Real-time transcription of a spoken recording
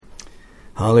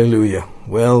Hallelujah.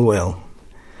 Well.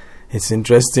 It's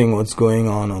interesting what's going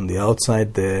on the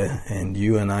outside there, and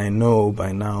you and I know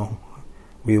by now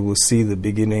we will see the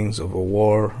beginnings of a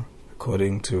war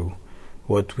according to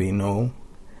what we know,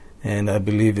 and I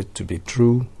believe it to be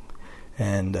true.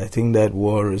 And I think that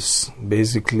war is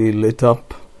basically lit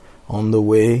up on the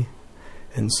way.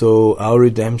 And so our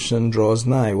redemption draws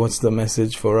nigh. What's the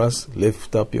message for us?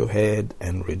 Lift up your head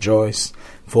and rejoice,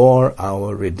 for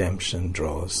our redemption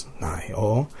draws nigh.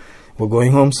 Or we're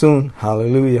going home soon.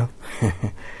 Hallelujah.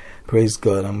 Praise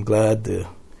God. I'm glad the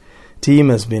team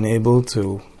has been able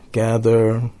to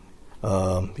gather,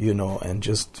 and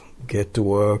just get to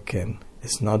work. And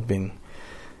it's not been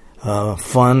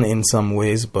fun in some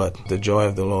ways, but the joy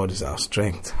of the Lord is our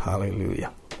strength.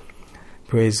 Hallelujah.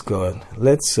 Praise God.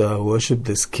 Let's worship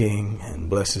this King and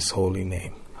bless His holy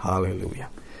name. Hallelujah.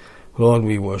 Lord,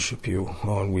 we worship You.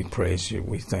 Lord, we praise You.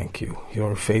 We thank You.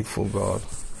 You're a faithful God.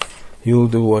 You'll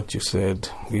do what You said.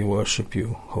 We worship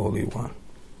You, Holy One.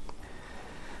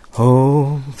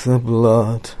 Oh, the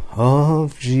blood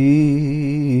of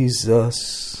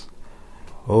Jesus.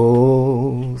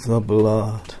 Oh, the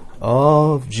blood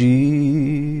of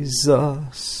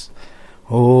Jesus.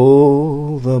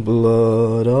 Oh, the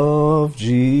blood of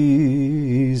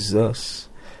Jesus,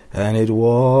 and it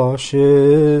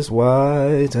washes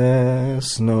white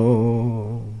as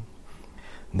snow.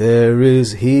 There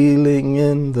is healing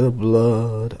in the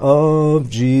blood of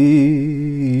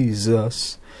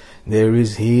Jesus. There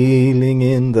is healing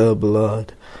in the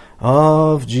blood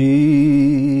of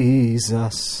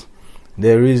Jesus.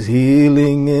 There is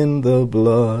healing in the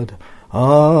blood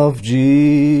of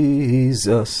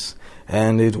Jesus.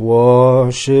 And it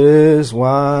washes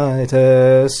white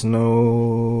as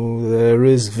snow. There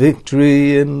is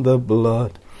victory in the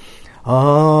blood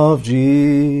of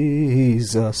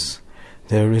Jesus.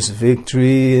 There is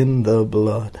victory in the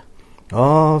blood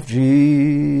of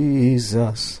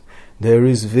Jesus. There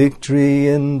is victory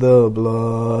in the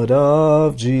blood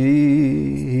of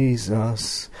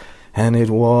Jesus. And it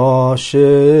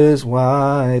washes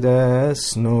white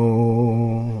as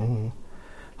snow.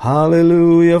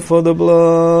 Hallelujah for the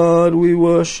blood. We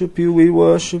worship You, we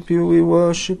worship You, we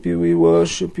worship You, we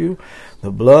worship You.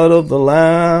 The blood of the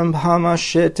Lamb,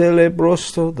 Hamashete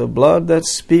lebrosto, the blood that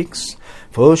speaks.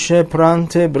 Foshe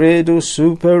prante bredu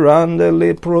superande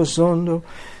leprosondo,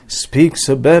 speaks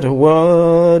a better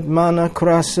word. Mana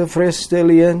crasa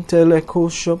fresteliente le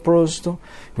cuscio prosto.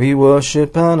 We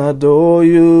worship and adore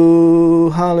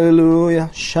You. Hallelujah.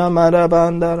 Shamara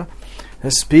bandara.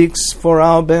 Speaks for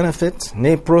our benefit.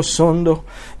 Ne prosondo,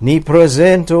 ni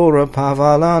presento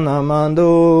rapavalana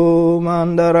mando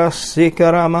mandara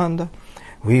sikaramanda.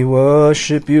 We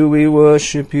worship You, we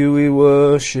worship You, we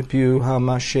worship You.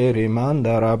 Hamasheri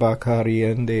mandara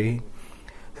bakariende.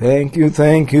 Thank You,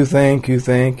 thank You, thank You,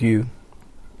 thank You.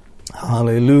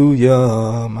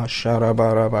 Hallelujah.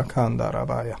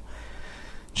 Masharabarabakandara.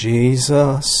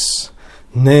 Jesus,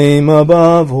 name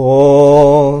above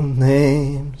all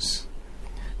names.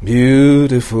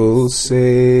 Beautiful Savior,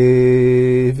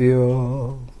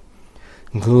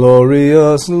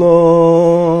 glorious Lord,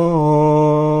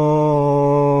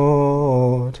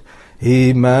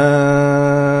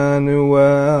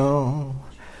 Emmanuel,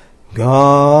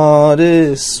 God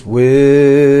is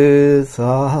with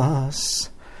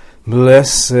us,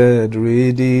 blessed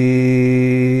Redeemer,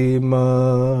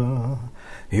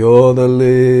 You're the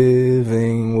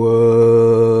living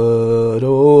Word,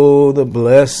 oh, the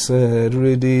blessed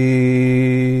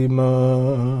Redeemer,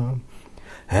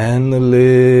 and the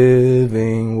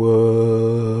living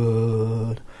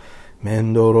Word.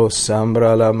 Mendoro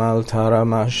sambra la maltara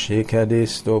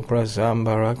mashikadisto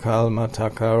prasambara kalma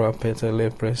takara petele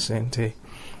presente.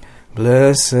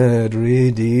 Blessed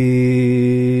Redeemer,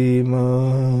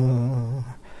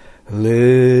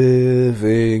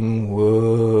 living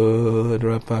Word,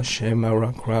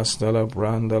 Rapashemara Krastala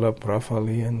Brandala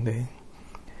Prafaliende.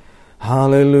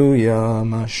 Hallelujah,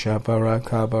 Mashapara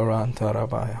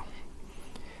Kabarantarabaya.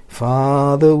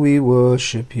 Father, we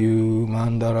worship You,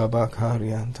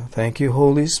 Mandarabakarianta. Thank You,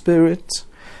 Holy Spirit,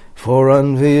 for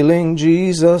unveiling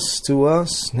Jesus to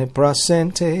us.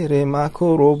 Neprasente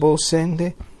remakorobo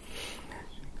sende.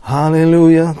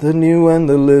 Hallelujah, the new and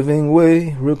the living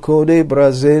way. Rukode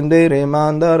brazende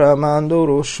remanda ramando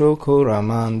roshoko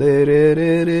ramande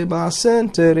re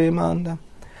basente remanda.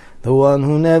 The one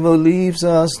who never leaves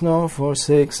us nor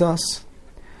forsakes us.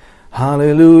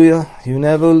 Hallelujah, You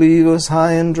never leave us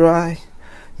high and dry.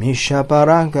 Misha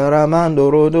paranka ramando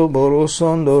rodo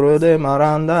borosondo rode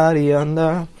maranda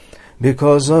rianda.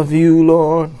 Because of You,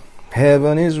 Lord,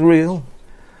 heaven is real.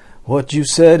 What you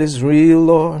said is real,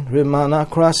 Lord. Remana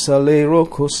krasale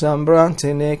roko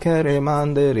sambrante neke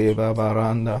remande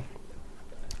rebabaranda.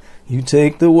 You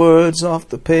take the words off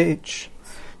the page.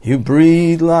 You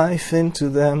breathe life into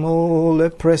them. Oh,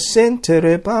 le presente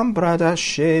rebambrada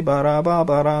she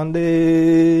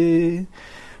barababarande.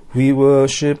 We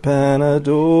worship and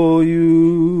adore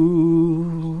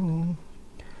you.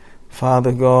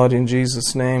 Father God, in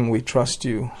Jesus' name, we trust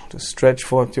you to stretch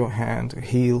forth your hand to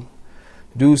heal.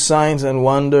 Do signs and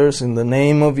wonders in the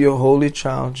name of your holy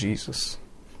child, Jesus.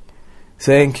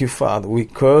 Thank you, Father. We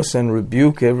curse and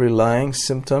rebuke every lying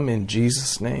symptom in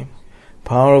Jesus' name.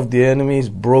 Power of the enemy is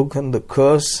broken. The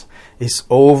curse is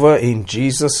over in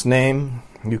Jesus' name.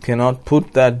 You cannot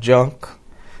put that junk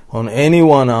on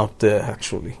anyone out there,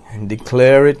 actually. And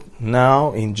declare it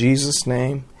now in Jesus'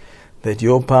 name that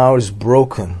your power is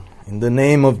broken in the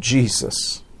name of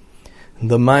Jesus. In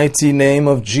the mighty name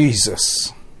of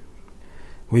Jesus.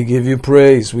 We give you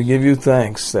praise. We give you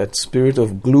thanks. That spirit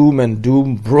of gloom and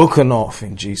doom broken off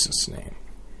in Jesus' name.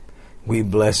 We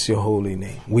bless your holy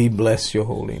name. We bless your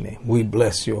holy name. We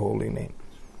bless your holy name.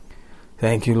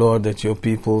 Thank you, Lord, that your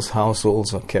people's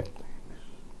households are kept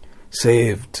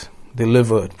saved,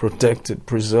 delivered, protected,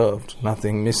 preserved,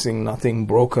 nothing missing, nothing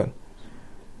broken.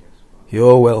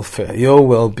 Your welfare, your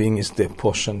well-being is their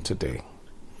portion today.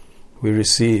 We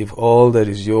receive all that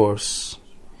is yours,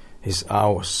 is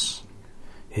ours.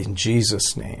 In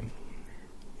Jesus' name,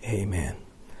 amen.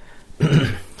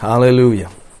 Hallelujah.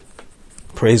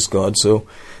 Praise God. So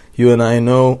you and I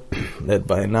know that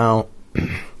by now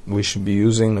we should be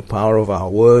using the power of our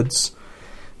words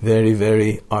very,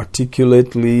 very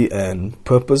articulately and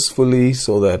purposefully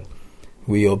so that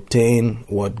we obtain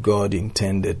what God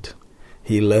intended.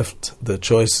 He left the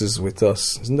choices with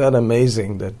us. Isn't that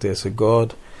amazing that there's a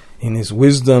God in His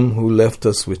wisdom who left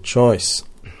us with choice?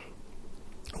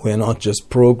 We're not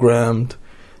just programmed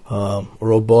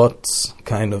robots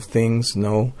kind of things.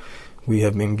 No, we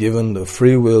have been given the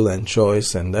free will and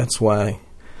choice, and that's why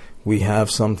we have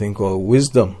something called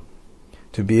wisdom,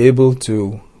 to be able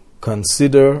to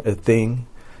consider a thing,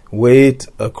 weigh it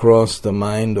across the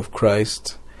mind of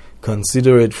Christ,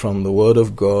 consider it from the Word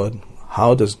of God.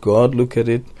 How does God look at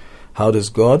it? How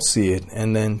does God see it?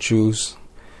 And then choose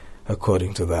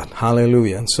according to that.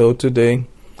 Hallelujah. And so today,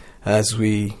 as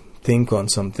we think on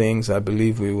some things, I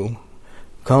believe we will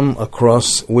come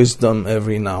across wisdom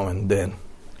every now and then.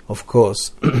 Of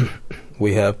course,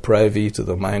 we have privy to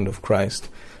the mind of Christ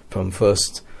from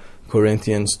 1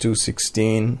 Corinthians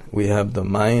 2:16. We have the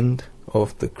mind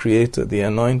of the Creator, the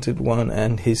Anointed One,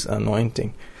 and His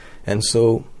anointing. And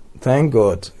so, thank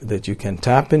God that you can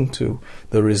tap into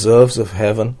the reserves of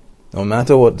heaven, no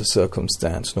matter what the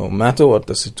circumstance, no matter what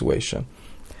the situation,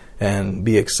 and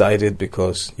be excited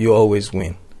because you always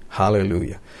win.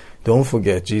 Hallelujah. Don't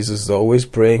forget, Jesus is always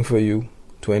praying for you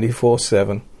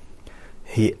 24/7.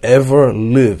 He ever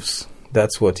lives.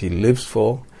 That's what He lives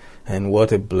for, and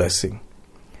what a blessing.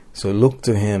 So look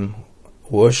to Him,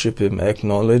 worship Him,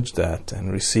 acknowledge that,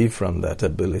 and receive from that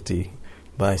ability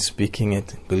by speaking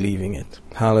it, believing it.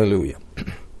 Hallelujah.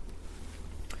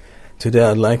 Today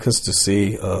I'd like us to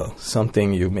see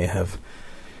something you may have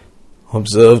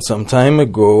observed some time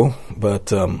ago,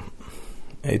 but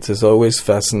it has always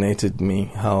fascinated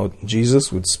me how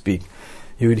Jesus would speak.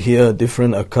 You would hear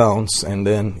different accounts, and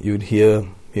then you'd hear,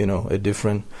 a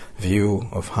different view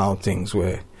of how things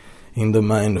were in the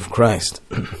mind of Christ.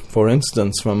 For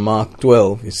instance, from Mark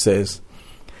 12, it says,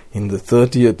 in the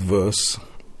 30th verse,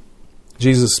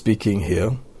 Jesus speaking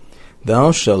here,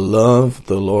 "Thou shalt love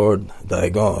the Lord thy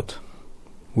God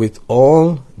with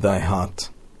all thy heart,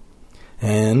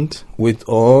 and with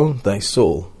all thy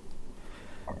soul,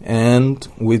 and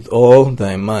with all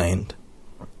thy mind,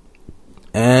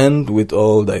 and with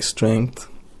all thy strength.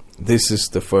 This is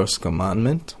the first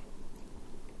commandment."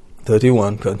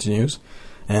 31 continues,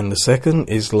 "And the second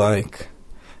is like,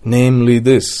 namely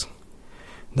this,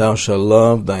 Thou shalt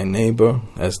love thy neighbor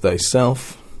as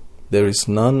thyself. There is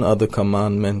none other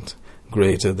commandment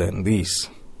greater than these."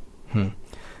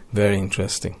 Very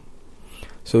interesting.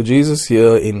 So Jesus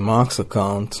here in Mark's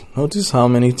account, notice how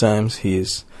many times he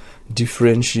is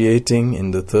differentiating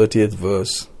in the 30th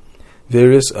verse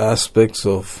various aspects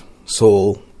of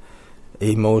soul,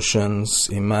 emotions,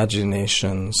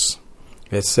 imaginations,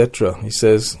 etc. He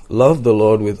says, love the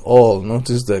Lord with all.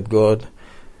 Notice that God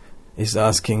is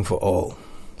asking for all.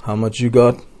 How much you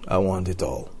got? I want it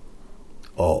all.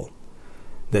 All.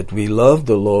 That we love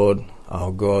the Lord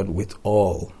our God with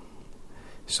all.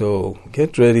 So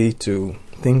get ready to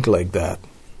think like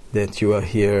that you are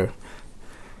here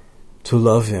to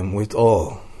love Him with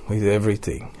all, with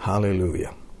everything.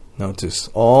 Hallelujah. Notice,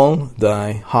 all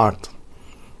thy heart,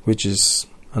 which is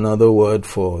another word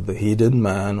for the hidden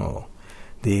man or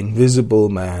the invisible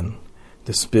man,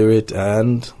 the spirit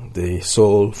and the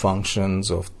soul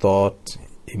functions of thought,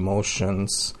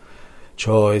 emotions,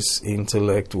 choice,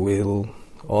 intellect, will,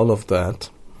 all of that.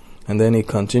 And then he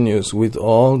continues, with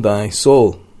all thy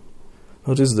soul.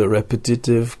 Notice the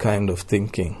repetitive kind of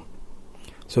thinking.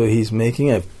 So he's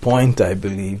making a point, I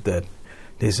believe, that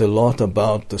there's a lot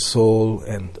about the soul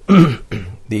and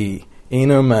the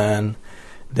inner man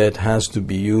that has to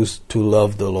be used to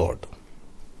love the Lord.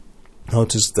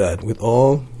 Notice that, with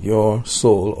all your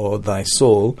soul, or thy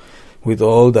soul, with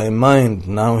all thy mind.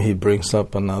 Now he brings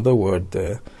up another word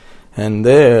there. And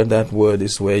there, that word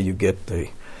is where you get the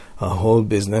whole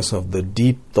business of the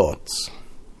deep thoughts.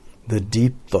 The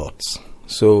deep thoughts.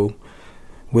 So,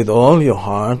 with all your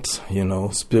heart,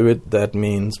 spirit, that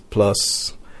means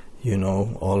plus,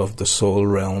 all of the soul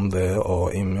realm there,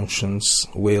 or emotions,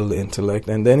 will, intellect.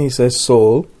 And then he says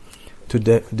soul, to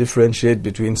differentiate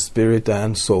between spirit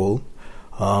and soul.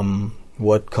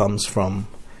 What comes from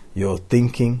your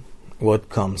thinking, what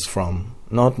comes from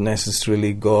not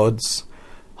necessarily God's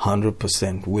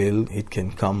 100% will. It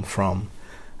can come from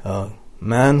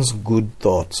man's good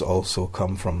thoughts, also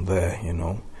come from there.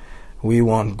 We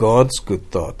want God's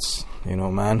good thoughts.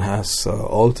 Man has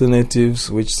alternatives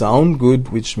which sound good,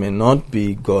 which may not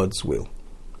be God's will.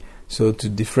 So to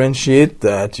differentiate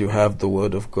that, you have the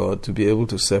Word of God to be able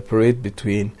to separate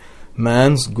between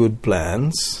man's good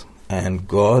plans and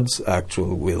God's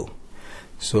actual will.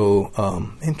 So,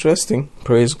 interesting,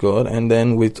 praise God. And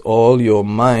then with all your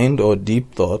mind or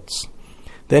deep thoughts,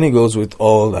 then he goes with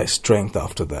all thy strength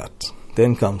after that.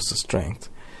 Then comes the strength.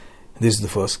 This is the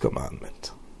first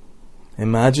commandment.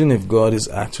 Imagine if God is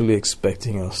actually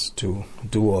expecting us to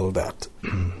do all that.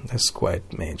 That's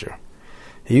quite major.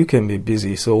 You can be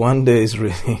busy, so one day is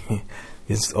really,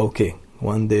 it's okay.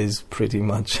 One day is pretty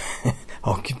much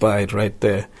occupied right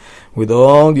there. With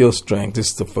all your strength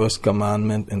is the first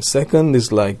commandment. And second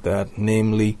is like that,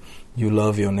 namely, you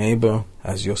love your neighbor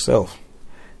as yourself.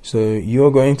 So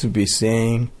you're going to be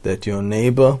saying that your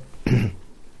neighbor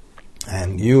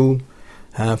and you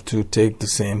have to take the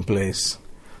same place.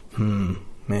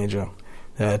 Major.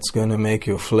 That's going to make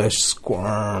your flesh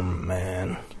squirm,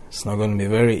 man. It's not going to be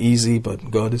very easy, but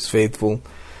God is faithful.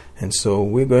 And so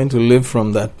we're going to live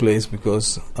from that place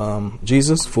because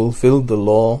Jesus fulfilled the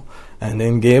law and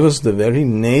then gave us the very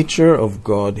nature of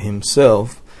God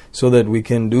himself so that we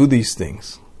can do these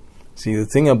things. See, the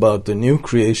thing about the new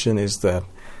creation is that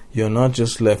you're not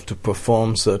just left to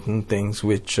perform certain things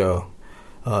which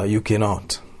you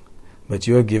cannot. But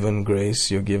you're given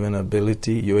grace, you're given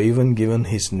ability, you're even given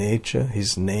his nature,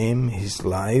 his name, his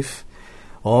life.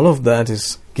 All of that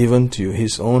is given to you.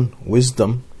 His own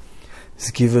wisdom is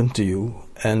given to you.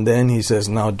 And then he says,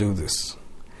 now do this.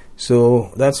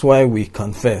 So that's why we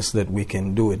confess that we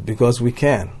can do it, because we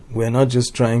can. We're not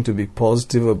just trying to be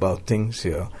positive about things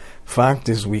here. Fact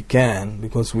is we can,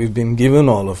 because we've been given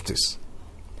all of this.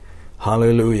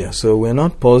 Hallelujah. So we're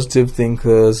not positive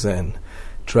thinkers and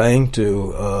trying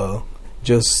to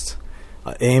just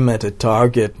aim at a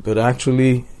target, but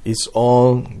actually it's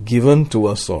all given to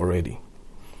us already.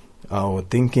 Our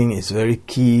thinking is very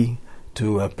key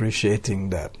to appreciating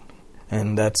that.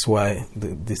 And that's why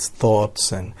these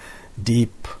thoughts and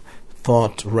deep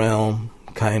thought realm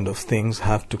kind of things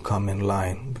have to come in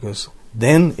line, because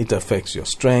then it affects your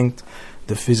strength,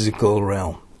 the physical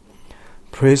realm.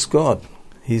 Praise God.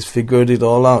 He's figured it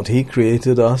all out. He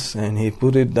created us and he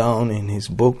put it down in his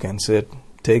book and said,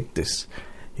 take this,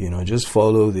 just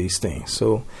follow these things.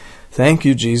 So thank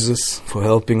you, Jesus, for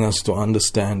helping us to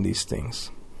understand these things.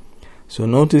 So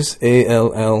notice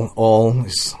ALL, all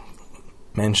is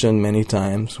mentioned many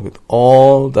times, with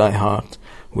all thy heart,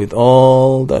 with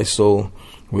all thy soul,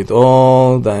 with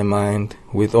all thy mind,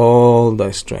 with all thy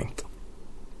strength.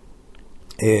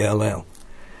 ALL.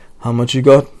 How much you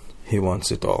got? He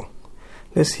wants it all.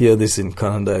 Let's hear this in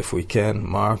Kannada if we can.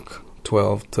 Mark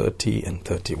 12:30 and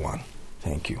 31.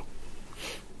 Thank you.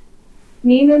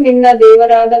 ನೀನು ನಿನ್ನ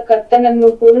ದೇವರಾದ ಕರ್ತನನ್ನು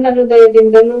ಪೂರ್ಣ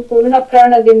ಹೃದಯದಿಂದಲೂ ಪೂರ್ಣ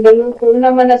ಪ್ರಾಣದಿಂದಲೂ ಪೂರ್ಣ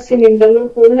ಮನಸ್ಸಿನಿಂದಲೂ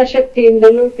ಪೂರ್ಣ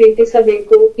ಶಕ್ತಿಯಿಂದಲೂ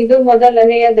ಪ್ರೀತಿಸಬೇಕು. ಇದು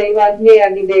ಮೊದಲನೆಯ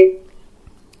ದೈವಾಜ್ಞೆಯಾಗಿದೆ.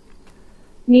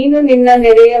 ನೀನು ನಿನ್ನ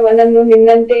ನೆರೆಯವನನ್ನು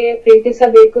ನಿನ್ನಂತೆಯೇ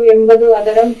ಪ್ರೀತಿಸಬೇಕು ಎಂಬುದು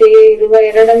ಅದರಂತೆಯೇ ಇರುವ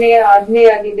ಎರಡನೆಯ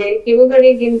ಆಜ್ಞೆಯಾಗಿದೆ.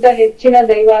 ಇವುಗಳಿಗಿಂತ ಹೆಚ್ಚಿನ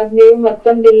ದೈವಾಜ್ಞೆಯು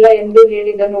ಮತ್ತೊಂದಿಲ್ಲ ಎಂದು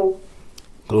ಹೇಳಿದನು.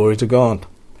 Glory to God.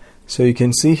 So you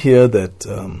can see here that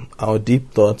our deep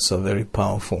thoughts are very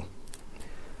powerful.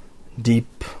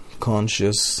 Deep,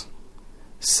 conscious,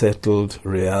 settled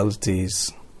realities.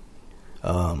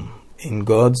 In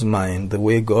God's mind, the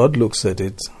way God looks at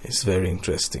it is very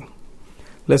interesting.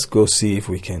 let's go see if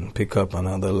we can pick up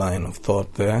another line of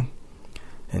thought there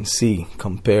and see,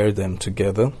 compare them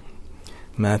together.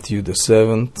 Matthew the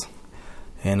 7th,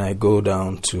 and I go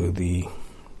down to the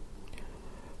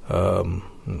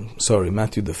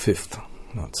Matthew the 5th,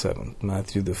 not 7th,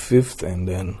 Matthew the 5th, and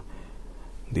then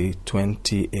the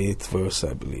 28th verse,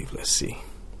 I believe. Let's see.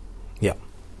 Yeah,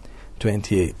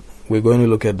 28. We're going to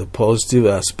look at the positive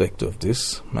aspect of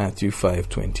this, Matthew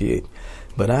 5:28.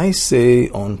 But I say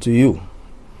unto you,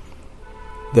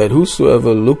 that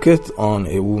whosoever looketh on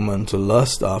a woman to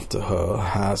lust after her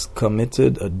has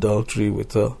committed adultery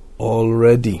with her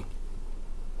already.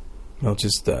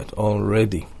 Notice that,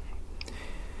 already.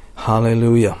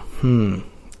 Hallelujah.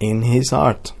 In his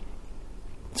heart.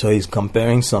 So he's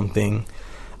comparing something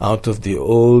out of the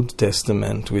Old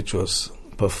Testament, which was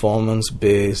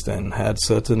performance-based and had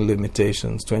certain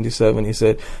limitations. 27, he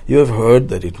said, you have heard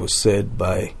that it was said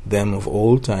by them of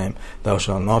old time, thou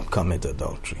shalt not commit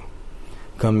adultery.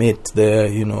 Commit there,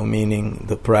 meaning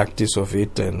the practice of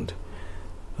it and,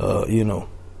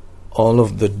 all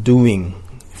of the doing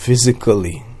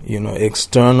physically,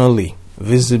 externally,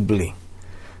 visibly.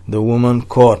 The woman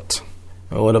caught.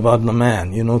 What about the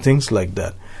man? Things like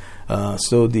that.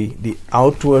 So the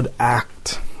outward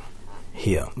act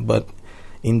here. But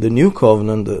in the new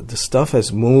covenant, the stuff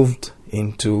has moved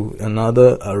into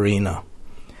another arena.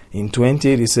 In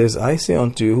 28 it says, I say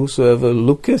unto you, whosoever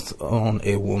looketh on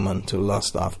a woman to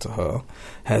lust after her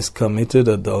has committed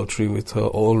adultery with her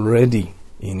already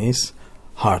in his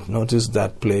heart. Notice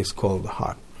that place called the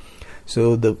heart.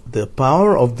 So the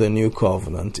power of the new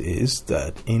covenant is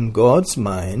that in God's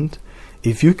mind,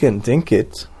 if you can think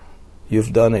it,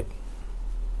 you've done it.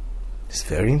 It's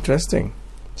very interesting.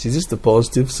 See, this is the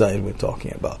positive side we're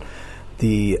talking about.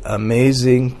 The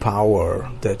amazing power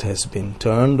that has been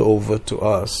turned over to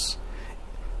us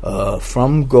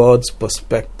from God's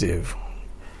perspective.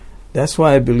 That's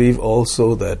why I believe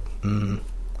also that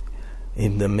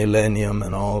in the millennium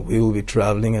and all, we will be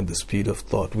traveling at the speed of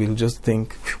thought. We'll just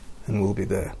think and we'll be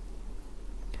there.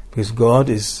 Because God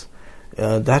is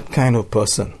that kind of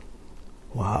person.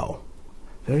 Wow.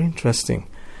 Very interesting.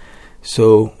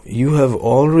 So you have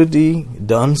already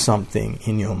done something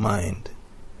in your mind.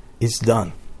 It's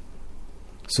done.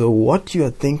 So what you are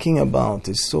thinking about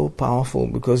is so powerful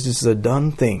because it's a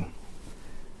done thing.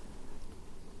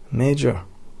 Major.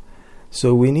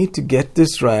 So we need to get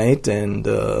this right and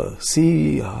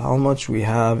see how much we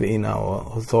have in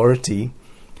our authority,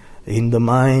 in the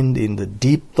mind, in the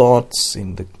deep thoughts,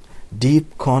 in the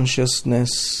deep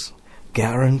consciousness,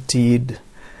 guaranteed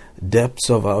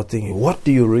depths of our thinking. What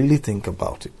do you really think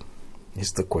about it? Is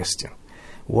the question.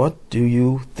 What do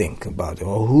you think about it?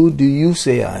 Or who do you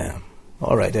say I am?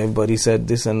 All right, everybody said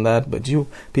this and that, but you,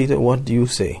 Peter, what do you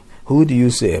say? Who do you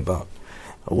say about?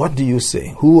 What do you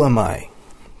say? Who am I?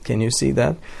 Can you see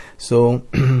that? So,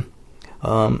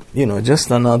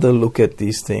 just another look at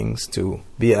these things to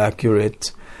be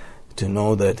accurate, to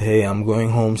know that, hey, I'm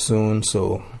going home soon,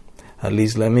 so at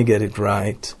least let me get it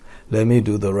right. Let me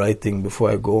do the right thing before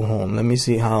I go home. Let me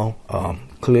see how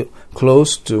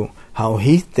close to how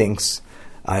he thinks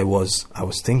I was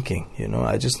thinking.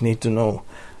 I just need to know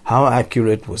how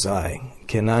accurate was I.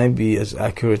 Can I be as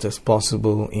accurate as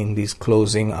possible in these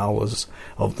closing hours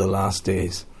of the last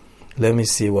days? Let me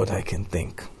see what I can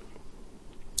think.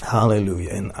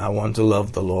 Hallelujah. And I want to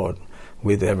love the Lord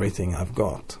with everything I've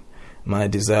got. My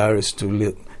desire is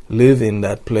to live in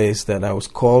that place that I was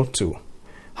called to.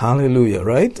 Hallelujah,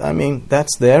 right? I mean,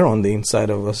 that's there on the inside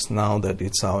of us now, that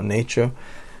it's our nature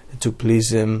to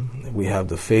please Him. We have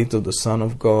the faith of the Son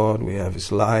of God. We have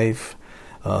His life.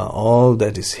 All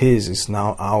that is His is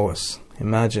now ours.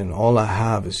 Imagine, all I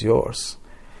have is yours.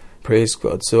 Praise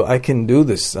God. So I can do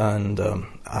this, and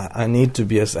I need to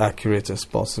be as accurate as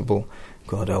possible.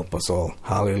 God help us all.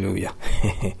 Hallelujah.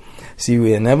 See,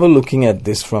 we are never looking at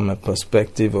this from a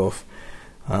perspective of,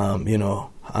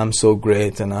 I'm so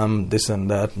great and I'm this and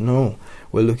that. No,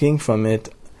 we're looking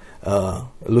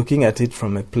at it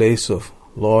from a place of,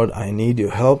 Lord, I need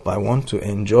your help. I want to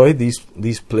enjoy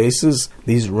these places,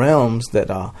 these realms that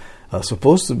are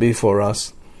supposed to be for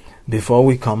us before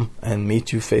we come and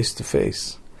meet you face to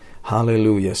face.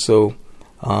 Hallelujah. So,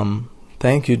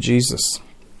 thank you, Jesus.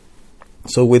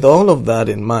 So with all of that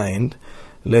in mind,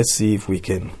 let's see if we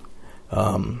can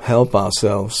help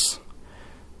ourselves.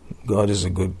 God is a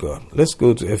good God. Let's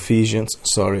go to Ephesians.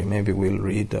 Maybe we'll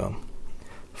read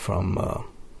from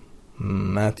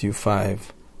Matthew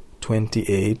 5,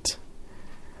 28,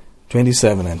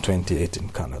 27 and 28 in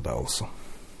Kannada also.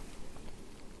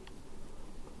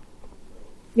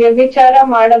 ವ್ಯಭಿಚಾರ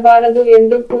ಮಾಡಬಾರದು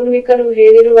ಎಂದು ಪೂರ್ವಿಕರು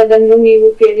ಹೇಳಿರುವುದನ್ನು ನೀವು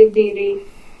ಕೇಳಿದ್ದೀರಿ.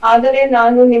 ಆದರೆ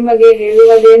ನಾನು ನಿಮಗೆ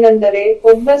ಹೇಳುವುದೇನೆಂದರೆ,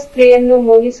 ಒಬ್ಬ ಸ್ತ್ರೀಯನ್ನು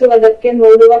ಮೋಹಿಸುವುದಕ್ಕೆ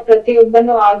ನೋಡುವ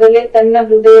ಪ್ರತಿಯೊಬ್ಬನು ಆಗಲೇ ತನ್ನ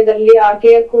ಹೃದಯದಲ್ಲಿ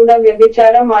ಆಕೆಯ ಕೂಡ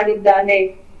ವ್ಯಭಿಚಾರ ಮಾಡಿದ್ದಾನೆ.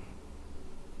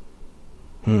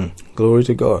 Glory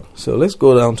to God. So let's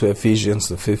go down to Ephesians,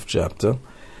 the 5th chapter,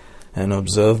 and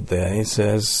observe there. It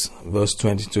says, verse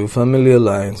 22, familiar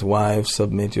lines, wives,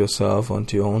 submit yourself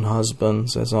unto your own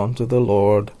husbands as unto the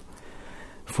Lord.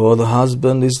 For the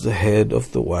husband is the head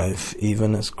of the wife,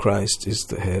 even as Christ is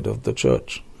the head of the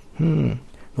church.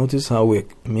 Notice how we're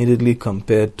immediately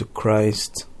compared to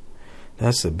Christ.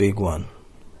 That's a big one.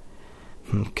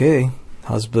 Okay,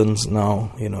 husbands now,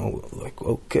 like,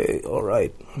 okay, all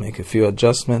right, make a few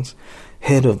adjustments.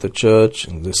 Head of the church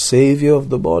and the savior of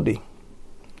the body.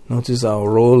 Notice our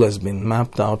role has been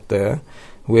mapped out there.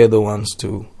 We're the ones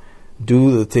to do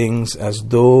the things as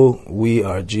though we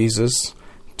are Jesus,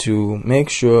 to make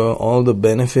sure all the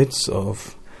benefits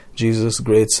of Jesus'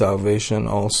 great salvation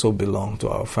also belong to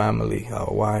our family,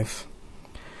 our wife,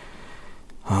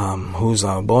 who's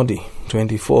our body.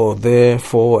 24,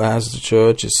 therefore as the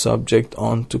church is subject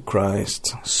unto Christ,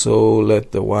 so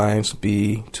let the wives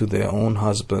be to their own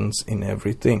husbands in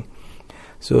everything.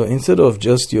 So instead of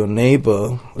just your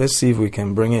neighbor, let's see if we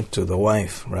can bring it to the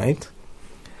wife, right?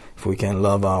 If we can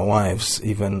love our wives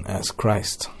even as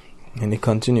Christ. And he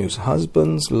continues,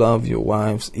 husbands, love your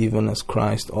wives even as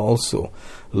Christ also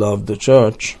loved the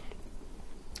church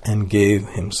and gave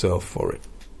himself for it.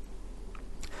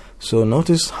 So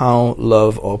notice how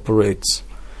love operates.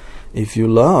 If you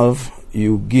love,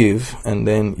 you give, and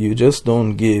then you just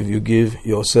don't give, you give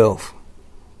yourself.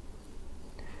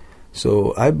 So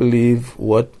I believe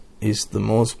what is the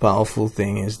most powerful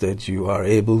thing is that you are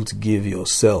able to give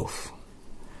yourself.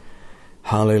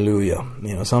 Hallelujah.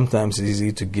 Sometimes it's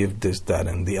easy to give this, that,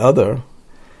 and the other,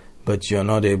 but you're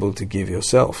not able to give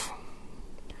yourself.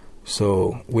 So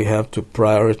we have to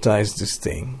prioritize this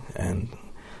thing and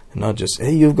not just,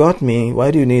 hey, you've got me,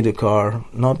 why do you need a car?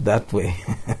 Not that way.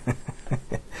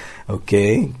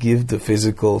 Okay, give the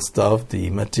physical stuff, the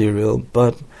material,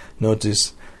 but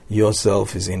notice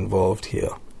yourself is involved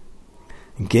here.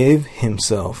 Gave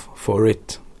himself for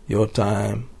it, your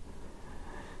time,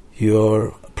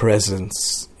 your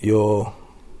presence, your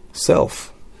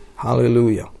self.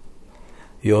 Hallelujah.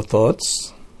 Your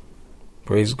thoughts.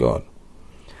 Praise God.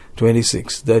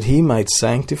 26, that he might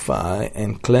sanctify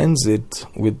and cleanse it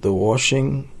with the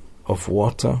washing of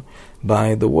water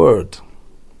by the word.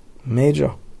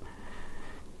 Major.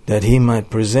 That he might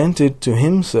present it to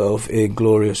himself a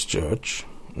glorious church,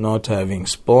 not having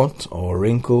spot or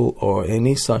wrinkle or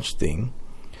any such thing,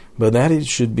 but that it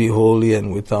should be holy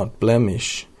and without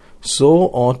blemish. So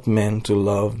ought men to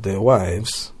love their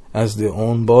wives as their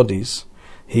own bodies.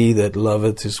 He that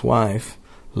loveth his wife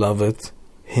loveth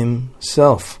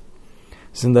himself.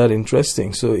 Isn't that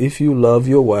interesting? So if you love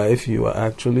your wife, you are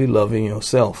actually loving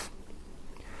yourself.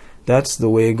 That's the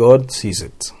way God sees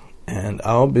it. And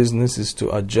our business is to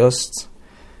adjust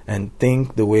and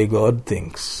think the way God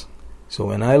thinks. So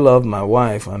when I love my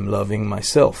wife, I'm loving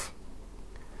myself.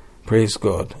 Praise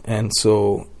God. And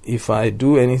so if I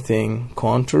do anything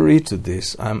contrary to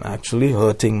this, I'm actually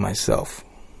hurting myself.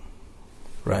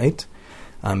 Right?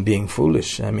 I'm being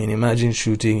foolish. I mean, imagine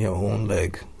shooting your own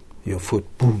leg, your foot,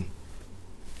 boom.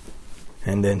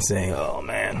 And then saying, oh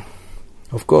man,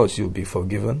 of course you'll be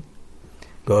forgiven.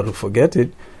 God will forget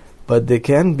it. But there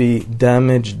can be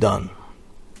damage done.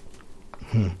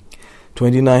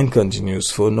 29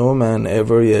 continues, for no man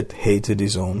ever yet hated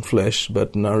his own flesh,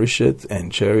 but nourisheth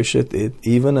and cherisheth it,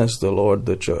 even as the Lord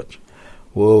the church.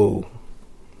 Whoa.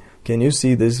 Can you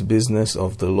see this business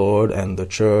of the Lord and the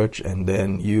church, and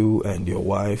then you and your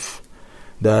wife?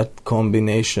 That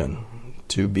combination,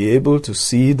 to be able to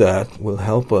see that will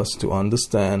help us to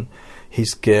understand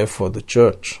his care for the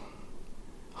church.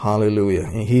 Hallelujah.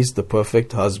 And he's the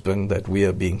perfect husband that we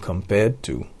are being compared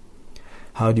to.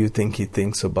 How do you think he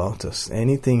thinks about us?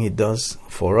 Anything he does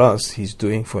for us, he's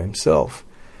doing for himself.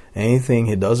 Anything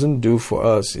he doesn't do for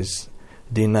us is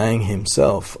denying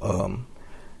himself,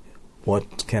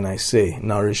 what can I say,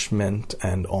 nourishment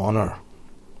and honor.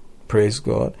 Praise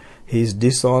God. He's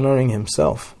dishonoring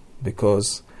himself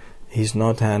because he's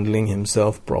not handling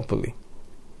himself properly.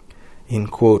 In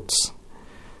quotes,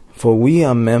 for we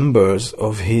are members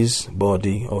of his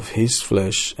body, of his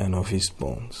flesh, and of his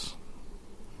bones.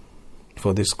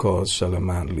 For this cause shall a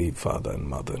man leave father and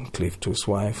mother and cleave to his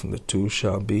wife, and the two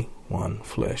shall be one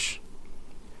flesh.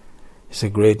 It's a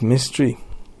great mystery,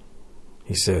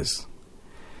 he says.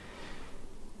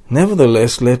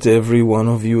 Nevertheless, let every one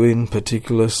of you in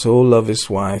particular so love his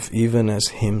wife even as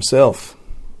himself.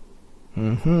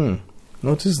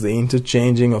 Notice the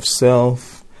interchanging of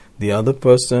self, the other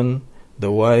person,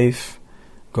 the wife,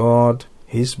 God,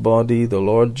 His body, the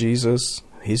Lord Jesus,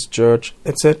 His church,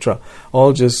 etc.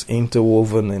 All just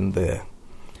interwoven in there.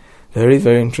 Very,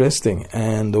 very interesting.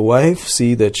 And the wife,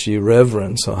 see that she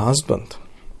reverence her husband.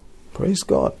 Praise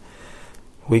God.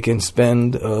 We can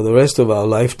spend the rest of our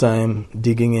lifetime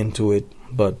digging into it,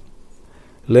 but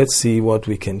let's see what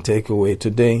we can take away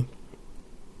today.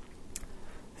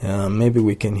 Maybe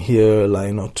we can hear a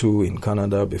line or two in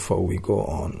Kannada before we go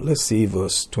on. Let's see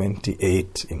verse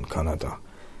 28 in Kannada.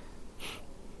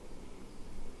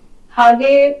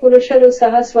 ಹಾಗೆಯೇ ಪುರುಷರು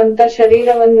ಸಹ ಸ್ವಂತ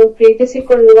ಶರೀರವನ್ನು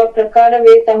ಪ್ರೀತಿಸಿಕೊಳ್ಳುವ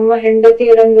ಪ್ರಕಾರವೇ ತಮ್ಮ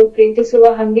ಹೆಂಡತಿಯರನ್ನು ಪ್ರೀತಿಸುವ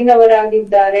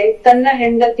ಹಂಗಿನವರಾಗಿದ್ದಾರೆ. ತನ್ನ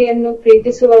ಹೆಂಡತಿಯನ್ನು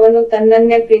ಪ್ರೀತಿಸುವವನು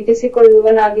ತನ್ನನ್ನೇ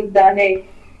ಪ್ರೀತಿಸಿಕೊಳ್ಳುವನಾಗಿದ್ದಾನೆ.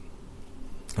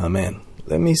 Amen.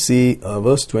 Let me see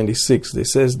verse 26. It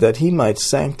says that he might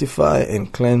sanctify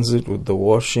and cleanse it with the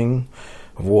washing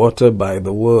of water by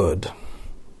the word,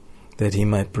 that he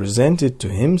might present it to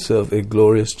himself a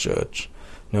glorious church,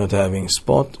 not having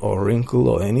spot or wrinkle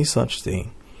or any such thing,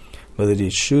 but that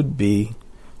it should be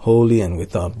holy and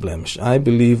without blemish. I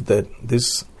believe that this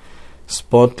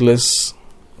spotless,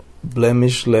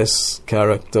 blemishless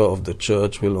character of the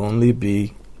church will only be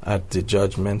at the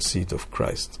judgment seat of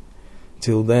Christ.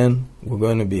 Till then, we're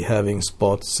going to be having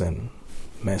spots and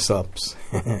mess-ups.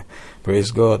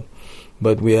 Praise God.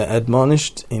 But we are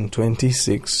admonished in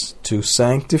 26 to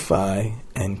sanctify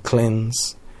and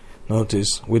cleanse,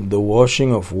 notice, with the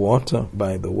washing of water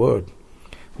by the word.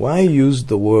 Why use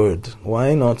the word?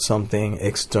 Why not something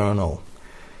external?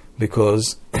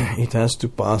 Because it has to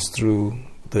pass through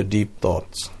the deep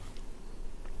thoughts.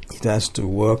 It has to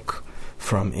work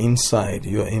from inside,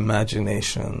 your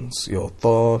imaginations, your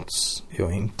thoughts,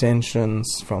 your intentions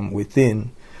from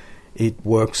within. It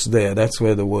works there. That's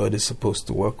where the word is supposed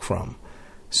to work from.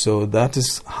 So that is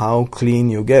how clean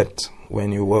you get when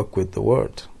you work with the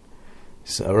word,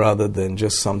 so rather than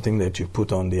just something that you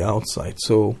put on the outside.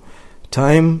 So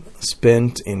time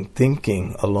spent in thinking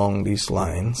along these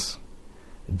lines,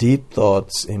 deep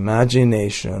thoughts,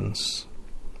 imaginations,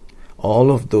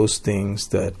 all of those things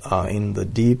that are in the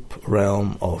deep realm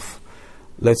of,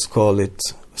 let's call it,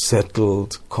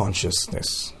 settled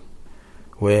consciousness,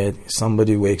 where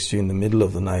somebody wakes you in the middle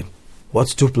of the night,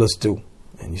 what's 2 plus 2?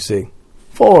 And you say,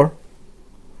 4.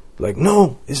 Like,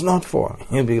 no, it's not 4.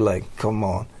 You'll be like, come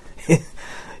on.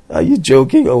 Are you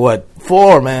joking or what?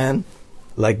 4, man.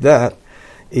 Like that,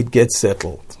 it gets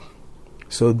settled.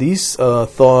 So these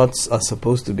thoughts are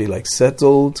supposed to be like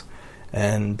settled,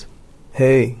 and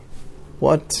hey,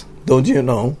 what? Don't you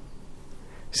know?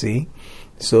 See?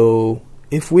 So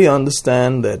if we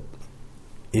understand that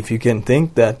if you can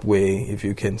think that way, if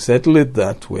you can settle it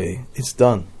that way, it's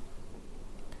done.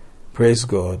 Praise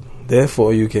God.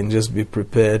 Therefore, you can just be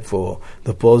prepared for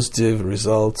the positive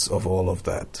results of all of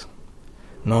that,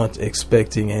 not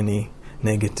expecting any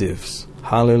negatives.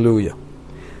 Hallelujah.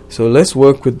 So let's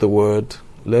work with the word.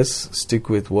 Let's stick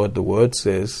with what the word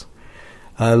says.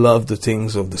 I love the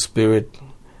things of the Spirit,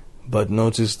 but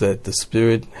notice that the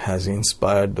Spirit has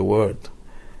inspired the word,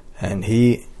 and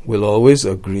He will always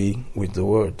agree with the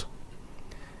word.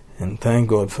 And thank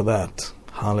God for that.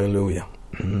 Hallelujah.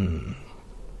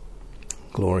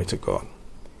 Glory to God.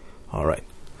 All right.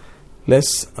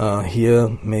 Let's hear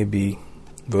maybe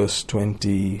verse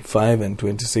 25 and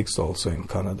 26 also in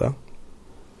Kannada.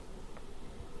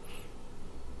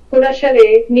 ಪುರುಷರೇ,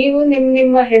 ನೀವು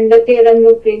ನಿಮ್ಮ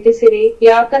ಹೆಂಡತಿಯರನ್ನು ಪ್ರೀತಿಸಿರಿ,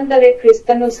 ಯಾಕಂದರೆ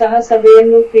ಕ್ರಿಸ್ತನು ಸಹ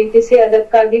ಸಭೆಯನ್ನು ಪ್ರೀತಿಸಿ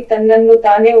ಅದಕ್ಕಾಗಿ ತನ್ನನ್ನು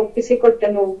ತಾನೇ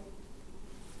ಒಪ್ಪಿಸಿಕೊಟ್ಟನು.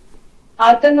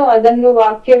 ಆತನು ಅದನ್ನು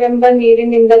ವಾಕ್ಯವೆಂಬ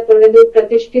ನೀರಿನಿಂದ ತೊಳೆದು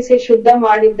ಪ್ರತಿಷ್ಠಿಸಿ ಶುದ್ಧ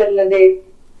ಮಾಡಿದ್ದಲ್ಲದೆ.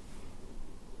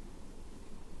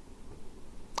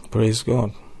 Praise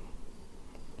God.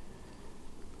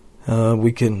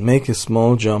 We can make a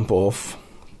small jump off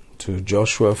to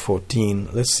Joshua 14.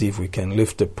 Let's see if we can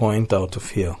lift a point out of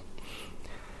here.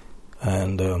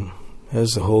 And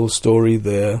there's a whole story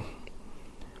there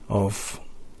of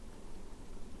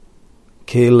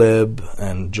Caleb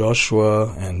and Joshua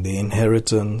and the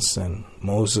inheritance and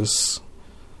Moses,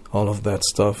 all of that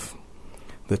stuff,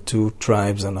 the 2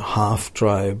 tribes and a half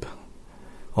tribe,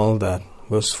 all that.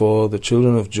 Verse 4, the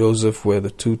children of Joseph were the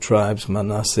 2 tribes,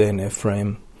 Manasseh and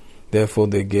Ephraim. Therefore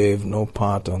they gave no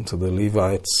part unto the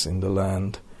Levites in the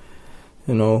land.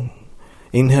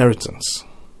 Inheritance.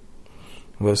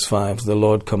 Verse 5, the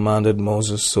Lord commanded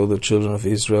Moses, so the children of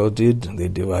Israel did. They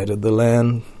divided the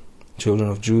land. Children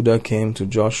of Judah came to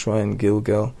Joshua in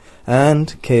Gilgal,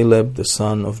 and Caleb the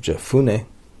son of Jephunneh,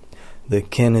 the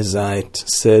Kenizzite,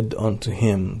 said unto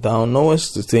him, Thou knowest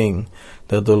the thing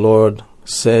that the Lord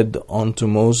said unto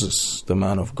Moses, the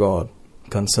man of God,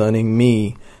 concerning me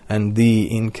and thee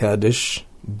in Kadesh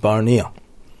Barnea.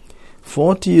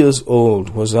 40 years old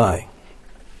was I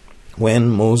when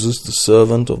Moses the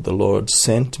servant of the Lord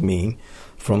sent me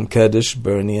from Kadesh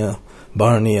Barnea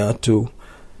to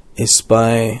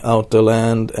espy out the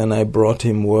land, and I brought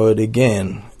him word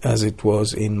again, as it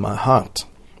was in my heart.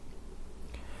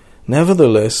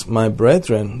 Nevertheless, my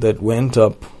brethren that went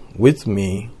up with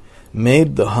me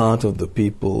made the heart of the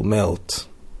people melt,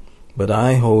 but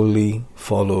I wholly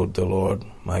followed the Lord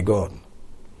my God.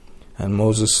 And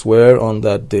Moses sware on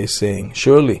that day, saying,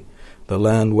 Surely the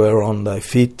land whereon thy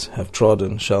feet have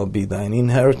trodden shall be thine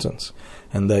inheritance,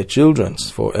 and thy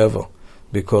children's forever,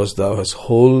 because thou hast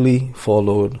wholly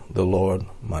followed the Lord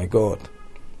my God.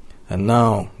 And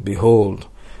now, behold,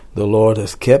 the Lord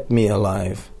has kept me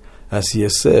alive, as he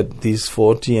has said, these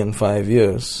 45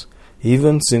 years,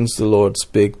 even since the Lord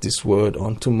spake this word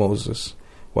unto Moses,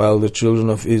 while the children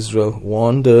of Israel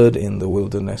wandered in the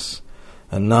wilderness.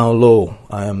 And now, lo,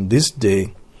 I am this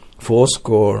day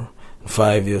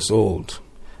 85 years old,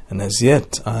 and as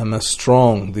yet I am as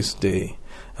strong this day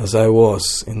as I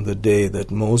was in the day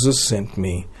that Moses sent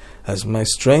me. As my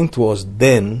strength was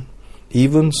then,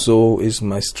 even so is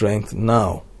my strength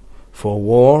now, for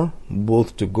war,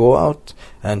 both to go out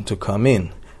and to come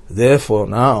in. Therefore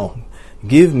now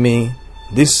give me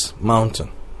this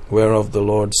mountain, whereof the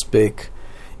Lord spake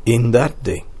in that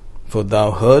day. For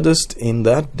thou heardest in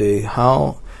that day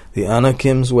how the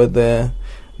Anakims were there,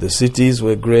 the cities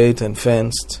were great and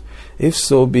fenced. If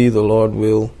so be the Lord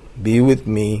will be with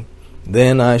me,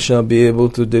 then I shall be able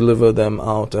to deliver them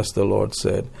out, as the Lord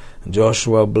said. And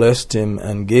Joshua blessed him,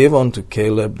 and gave unto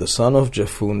Caleb the son of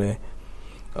Jephunneh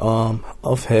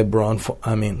of Hebron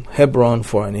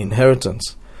for an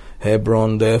inheritance.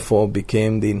 Hebron therefore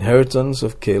became the inheritance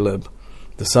of Caleb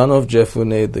the son of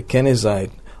Jephunneh the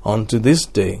Kenizzite unto this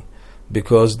day,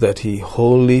 because that he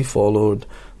wholly followed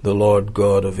the Lord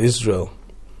God of Israel.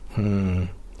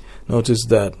 Notice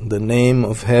that the name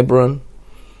of Hebron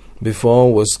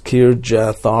before was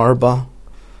Kirjath Arba,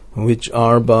 which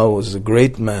Arba was a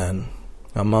great man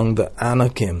among the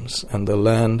Anakims, and the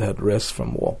land had rest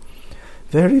from war.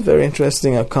 Very, very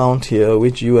interesting account here,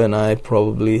 which you and I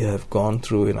probably have gone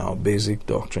through in our basic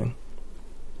doctrine.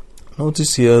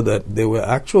 Notice here that there were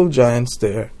actual giants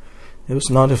there. It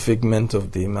was not a figment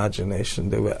of the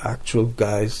imagination. There were actual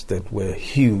guys that were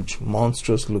huge,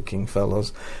 monstrous looking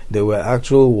fellows. There were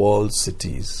actual walled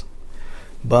cities.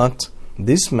 But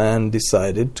this man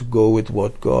decided to go with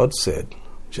what God said,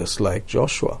 just like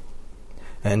Joshua.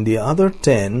 And the other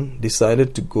 10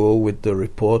 decided to go with the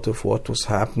report of what was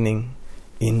happening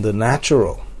in the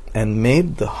natural, and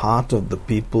made the heart of the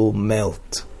people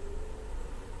melt.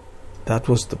 That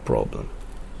was the problem.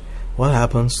 What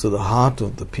happens to the heart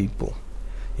of the people?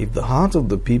 If the heart of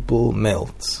the people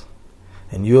melts,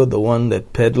 and you're the one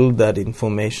that peddled that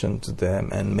information to them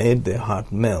and made their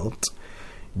heart melt,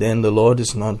 then the Lord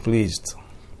is not pleased.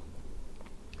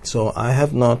 So I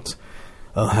have not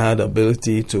had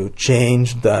ability to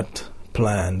change that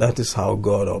plan. That is how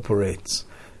God operates.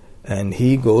 And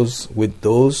he goes with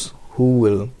those who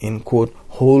will, in quote,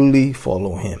 wholly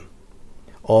follow him.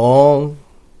 All.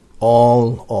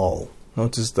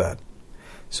 Notice that.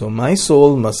 So my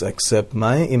soul must accept,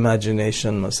 my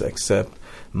imagination must accept,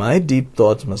 my deep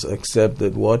thoughts must accept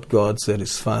that what God said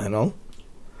is final.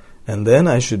 And then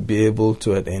I should be able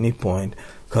to, at any point,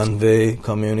 convey,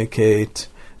 communicate,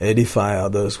 edify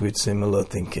others with similar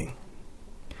thinking.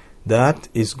 That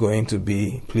is going to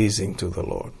be pleasing to the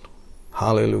Lord.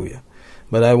 Hallelujah.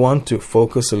 But I want to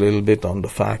focus a little bit on the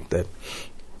fact that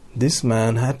this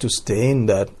man had to stay in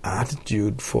that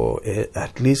attitude for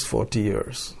at least 40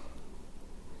 years.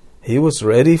 He was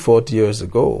ready 40 years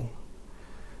ago,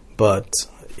 but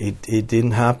it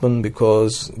didn't happen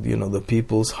because, the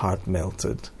people's heart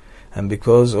melted. And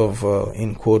because of,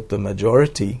 in quote, the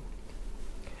majority,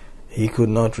 he could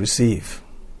not receive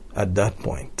at that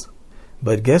point.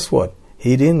 But guess what?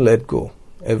 He didn't let go.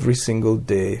 Every single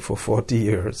day for 40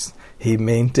 years, he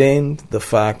maintained the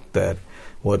fact that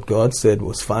what God said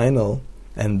was final,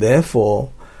 and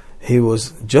therefore he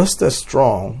was just as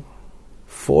strong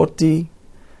 40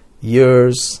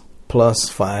 years plus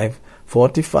 5,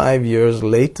 45 years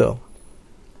later.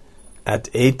 At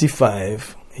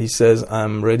 85, he says,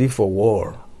 I'm ready for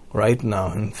war right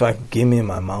now. In fact, give me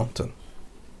my mountain.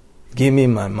 Give me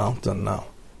my mountain now.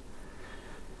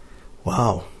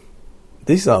 Wow.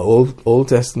 These are Old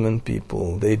Testament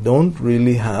people. They don't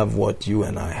really have what you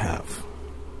and I have.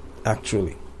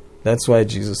 Actually. That's why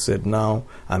Jesus said, now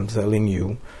I'm telling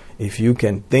you, if you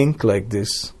can think like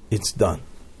this, it's done.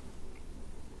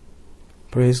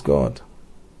 Praise God.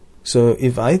 So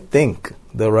if I think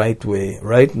the right way,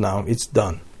 right now, it's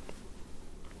done.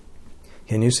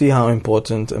 Can you see how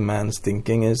important a man's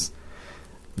thinking is?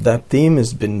 that theme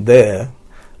has been there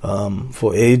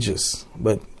for ages,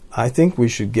 but I think we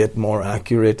should get more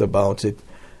accurate about it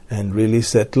and really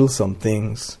settle some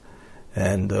things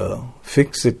and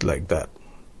fix it like that.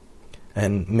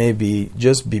 And maybe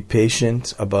just be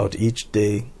patient about each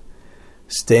day,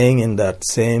 staying in that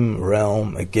same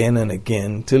realm again and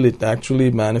again till it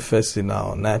actually manifests in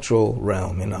our natural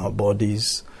realm, in our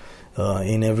bodies,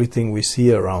 in everything we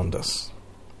see around us.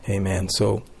 Amen.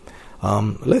 So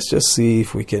let's just see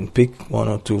if we can pick one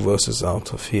or two verses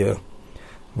out of here.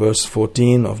 Verse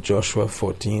 14 of Joshua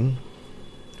 14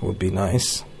 would be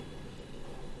nice.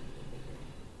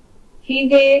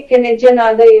 ಹೀಗೆಯೇ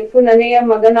ಕೆನೆಜ್ಜನಾದ ಯೆಫುನನೆಯ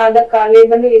ಮಗನಾದ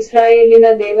ಕಾಲೇಬನು ಇಸ್ರಾಯೇಲಿನ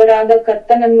ದೇವರಾದ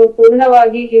ಕರ್ತನನ್ನು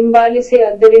ಪೂರ್ಣವಾಗಿ ಹಿಂಬಾಲಿಸಿ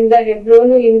ಆದ್ದರಿಂದ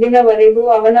ಹೆಬ್ರೋನು ಇಂದಿನವರೆಗೂ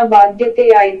ಅವನ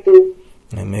ಬಾಧ್ಯತೆಯಾಯಿತು.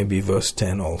 And maybe verse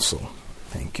 10 also.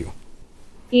 Thank you.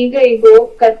 ಈಗ ಇಗೋ,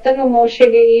 ಕರ್ತನು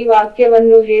ಮೋಶೆಗೆ ಈ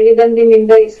ವಾಕ್ಯವನ್ನು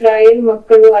ಹೇಳಿದಂದಿನಿಂದ ಇಸ್ರಾಯೇಲ್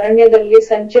ಮಕ್ಕಳು ಅರಣ್ಯದಲ್ಲಿ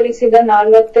ಸಂಚರಿಸಿದ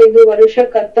 45 ವರುಷ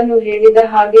ಕರ್ತನು ಹೇಳಿದ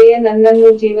ಹಾಗೆಯೇ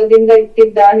ನನ್ನನ್ನು ಜೀವದಿಂದ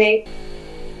ಇಟ್ಟಿದ್ದಾನೆ.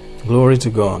 Glory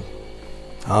to God.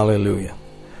 Hallelujah.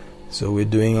 So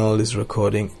we're doing all this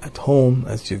recording at home,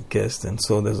 as you've guessed, and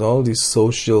so there's all these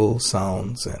social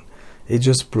sounds, and it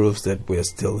just proves that we're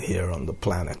still here on the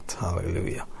planet.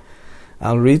 Hallelujah.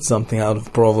 I'll read something out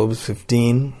of Proverbs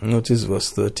 15. Notice verse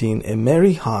 13. A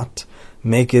merry heart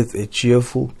maketh a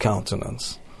cheerful countenance,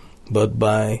 but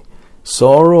by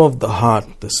sorrow of the heart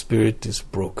the spirit is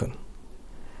broken.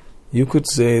 You could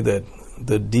say that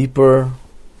the deeper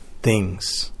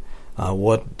things are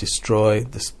what destroy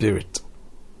the spirit.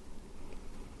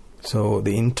 So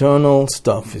the internal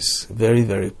stuff is very,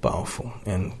 very powerful,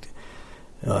 and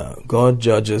God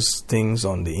judges things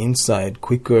on the inside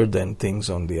quicker than things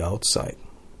on the outside,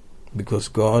 because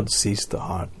God sees the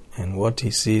heart, and what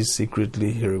He sees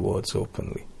secretly He rewards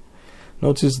openly.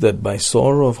 Notice that by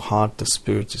sorrow of heart the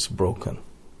spirit is broken.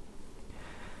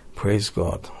 Praise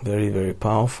God. Very, very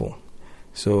powerful.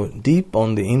 So deep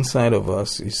on the inside of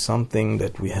us is something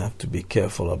that we have to be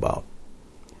careful about.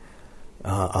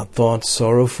 Are thoughts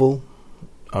sorrowful?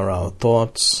 Are our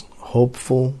thoughts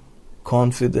hopeful,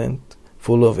 confident,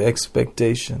 full of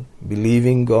expectation,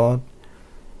 believing God,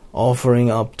 offering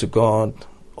up to God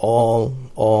all?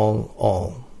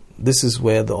 This is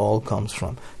where the all comes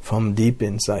from deep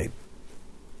inside.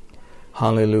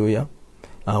 Hallelujah.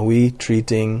 Are we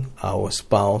treating our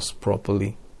spouse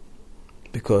properly?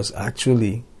 Because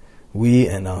actually, we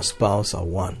and our spouse are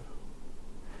one.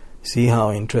 See how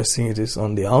interesting it is?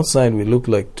 On the outside, we look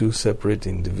like two separate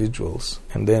individuals,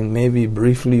 and then maybe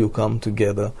briefly you come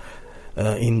together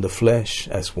in the flesh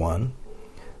as one,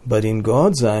 but in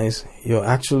God's eyes, you're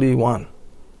actually one.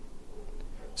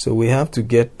 So we have to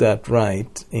get that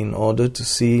right in order to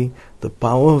see the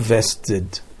power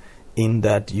vested in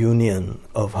that union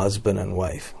of husband and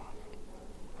wife.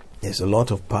 There's a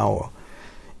lot of power.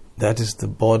 That is the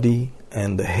body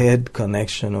and the head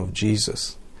connection of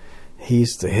Jesus. He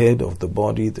is the head of the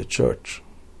body, the church.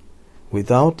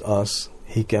 Without us,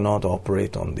 He cannot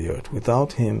operate on the earth.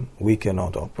 Without Him, we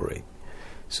cannot operate.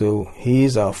 So He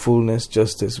is our fullness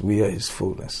just as we are His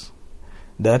fullness.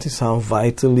 That is how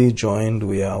vitally joined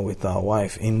we are with our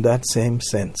wife. In that same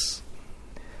sense,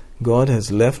 God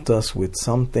has left us with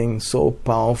something so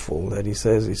powerful that He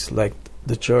says it's like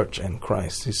the church and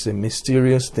Christ. It's a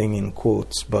mysterious thing in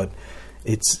quotes, but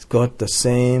it's got the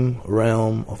same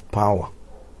realm of power.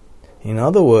 In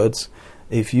other words,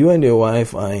 if you and your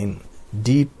wife are in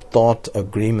deep thought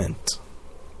agreement,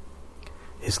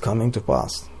 it's coming to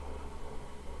pass.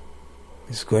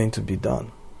 It's going to be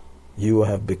done. You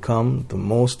have become the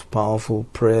most powerful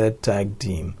prayer tag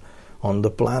team on the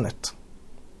planet.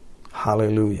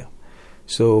 Hallelujah.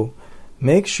 So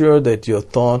make sure that your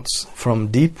thoughts from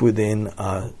deep within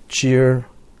are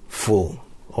cheerful,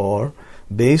 or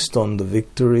based on the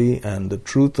victory and the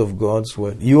truth of God's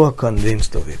word. You are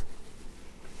convinced of it.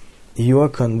 You are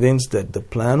convinced that the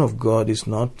plan of God is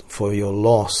not for your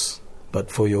loss,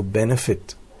 but for your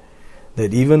benefit.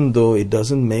 That even though it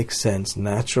doesn't make sense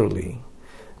naturally,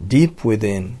 deep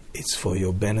within, it's for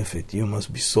your benefit. You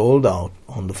must be sold out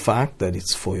on the fact that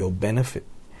it's for your benefit.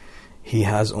 He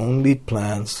has only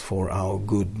plans for our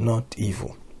good, not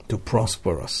evil, to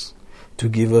prosper us, to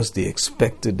give us the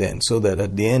expected end, so that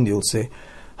at the end you'll say,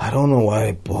 I don't know why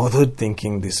I bothered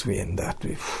thinking this way and that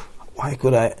way. Why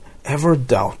could I ever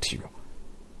doubt you?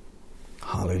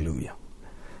 Hallelujah.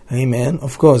 Amen.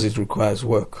 Of course, it requires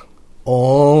work.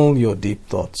 All your deep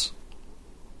thoughts,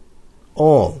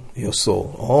 all your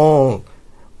soul,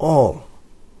 all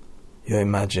your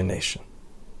imagination.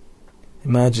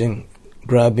 Imagine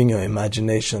grabbing your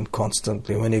imagination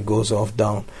constantly when it goes off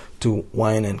down to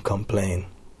whine and complain.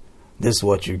 this is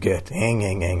what you get.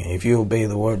 If you obey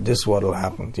the word, this is what will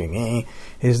happen to you.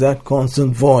 Is that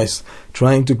constant voice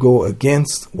trying to go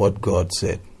against what God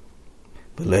said.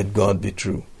 But let God be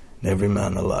true, and every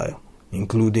man a liar,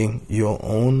 including your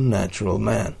own natural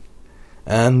man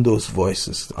and those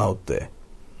voices out there.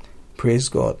 Praise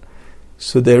God.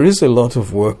 So there is a lot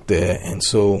of work there, and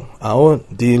so our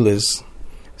deal is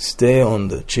stay on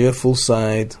the cheerful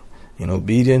side, in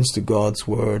obedience to God's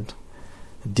word,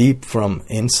 deep from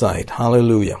inside.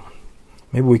 Hallelujah.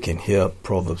 Maybe we can hear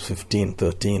Proverbs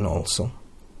 15:13 also.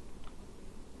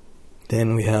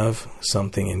 Then we have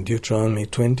something in Deuteronomy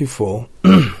 24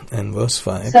 and verse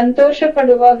 5.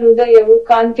 ಸಂತೋಷಪಡುವ ಹೃದಯವು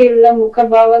ಕಾಂತಿಯುಳ್ಳ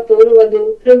ಮುಖಭಾವ ತೋರುವುದು,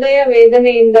 ಹೃದಯ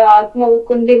ವೇದನೆಯಿಂದ ಆತ್ಮವು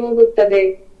ಕುಂದಿ ಹೋಗುತ್ತದೆ.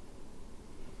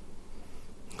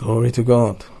 Glory to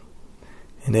God.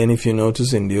 And then if you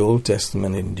notice in the Old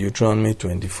Testament, in Deuteronomy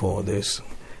 24, there's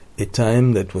a time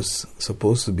that was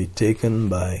supposed to be taken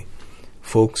by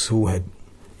folks who had,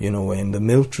 were in the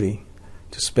military,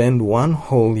 to spend 1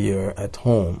 whole year at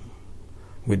home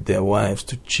with their wives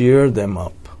to cheer them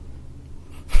up.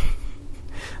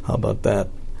 How about that?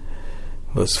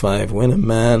 Verse 5, when a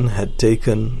man had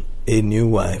taken a new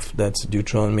wife, that's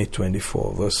Deuteronomy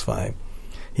 24, verse 5,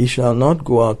 he shall not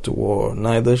go out to war,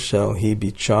 neither shall he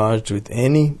be charged with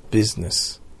any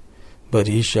business, but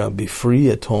he shall be free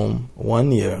at home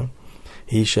 1 year.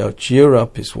 He shall cheer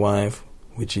up his wife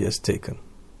which he has taken.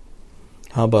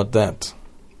 How about that?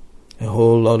 A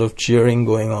whole lot of cheering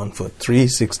going on for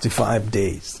 365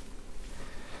 days.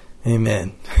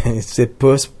 Amen. It's a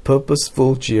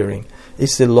purposeful cheering.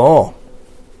 It's a law.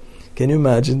 Can you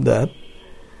imagine that?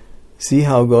 See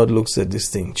how God looks at this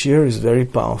thing. Cheer is very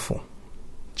powerful.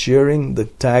 Cheering the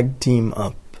tag team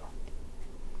up.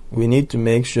 We need to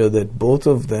make sure that both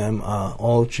of them are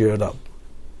all cheered up.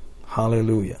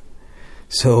 Hallelujah.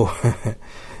 So,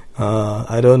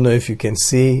 I don't know if you can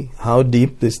see how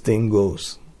deep this thing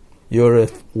goes. You're a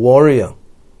warrior.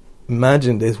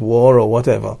 Imagine this war or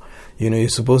whatever. You're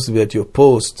supposed to be at your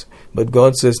post. But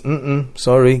God says,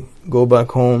 sorry, go back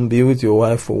home, be with your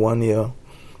wife for 1 year,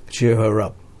 cheer her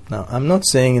up. Now, I'm not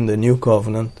saying in the new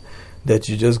covenant that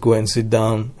you just go and sit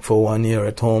down for 1 year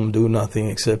at home, do nothing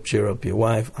except cheer up your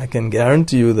wife. I can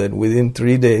guarantee you that within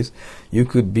 3 days, you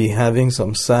could be having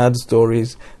some sad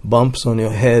stories, bumps on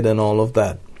your head and all of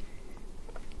that.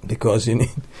 Because you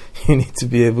need to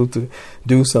be able to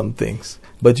do some things.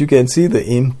 But you can see the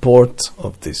import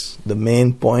of this. The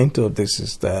main point of this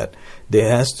is that there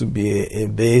has to be a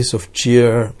base of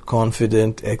cheer,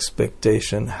 confident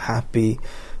expectation, happy,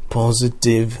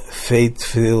 positive,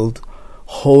 faith-filled,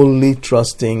 wholly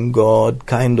trusting God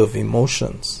kind of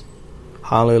emotions.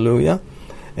 Hallelujah.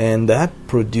 And that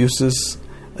produces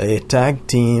a tag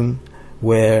team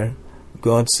where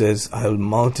God says, I'll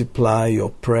multiply your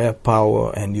prayer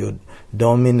power and your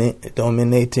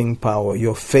dominating power,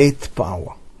 your faith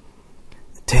power,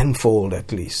 tenfold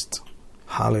at least.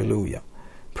 Hallelujah.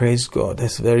 Praise God.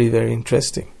 That's very, very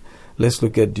interesting. Let's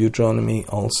look at Deuteronomy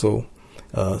also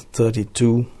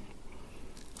 32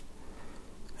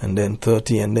 and then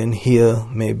 30, and then here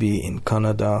maybe in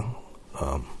Canada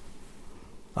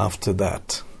after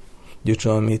that.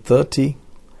 Deuteronomy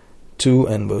 32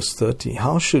 and verse 30.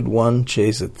 How should one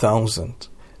chase 1,000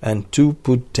 and two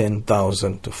put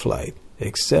 10,000 to flight,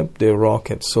 except their rock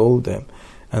had sold them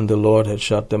and the Lord had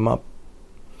shut them up?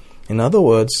 In other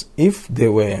words, if they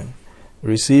were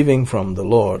receiving from the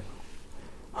Lord,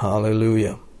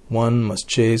 hallelujah, one must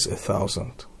chase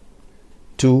 1,000,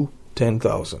 2,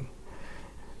 10,000.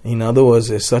 In other words,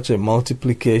 there's such a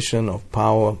multiplication of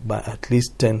power by at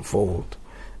least tenfold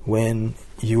when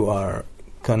you are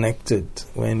connected,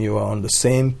 when you are on the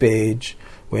same page,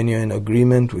 when you're in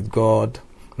agreement with God,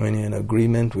 when you're in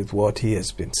agreement with what He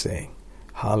has been saying.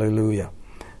 Hallelujah.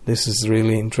 This is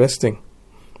really interesting.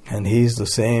 And He's the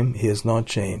same. He has not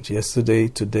changed. Yesterday,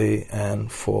 today,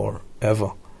 and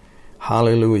forever.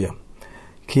 Hallelujah.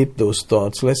 Keep those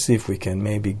thoughts. Let's see if we can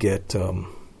maybe get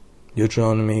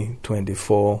Deuteronomy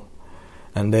 24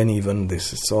 and then even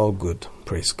this. It's all good.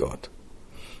 Praise God.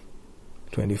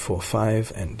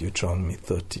 24:5 and Deuteronomy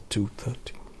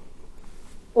 32:30.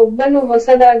 ಒಬ್ಬನು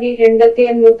ಹೊಸದಾಗಿ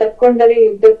ಹೆಂಡತಿಯನ್ನು ತಕ್ಕೊಂಡರೆ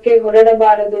ಯುದ್ಧಕ್ಕೆ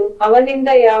ಹೊರಡಬಾರದು, ಅವನಿಂದ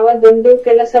ಯಾವದೊಂದು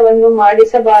ಕೆಲಸವನ್ನು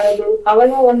ಮಾಡಿಸಬಾರದು.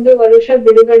 ಅವನು 1 ವರುಷ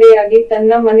ಬಿಡುಗಡೆಯಾಗಿ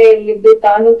ತನ್ನ ಮನೆಯಲ್ಲಿದ್ದು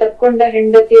ತಾನು ತಕ್ಕೊಂಡ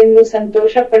ಹೆಂಡತಿಯನ್ನು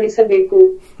ಸಂತೋಷಪಡಿಸಬೇಕು.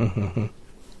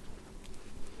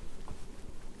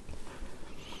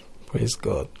 Praise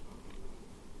God.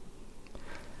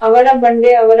 ಅವರ ಬಂಡೆ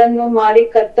ಅವರನ್ನು ಮಾರಿ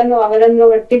ಕರ್ತನು ಅವರನ್ನು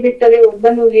ಅಟ್ಟಿಬಿಟ್ಟರೆ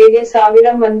ಒಬ್ಬನು ಹೇಗೆ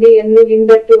 1000 ಮಂದಿಯನ್ನು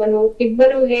ಹಿಂದಟ್ಟುವನು,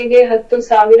 ಇಬ್ಬರು ಹೇಗೆ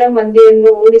 10,000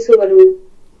 ಮಂದಿಯನ್ನು ಓಡಿಸುವರು.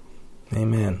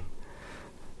 Amen.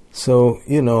 So,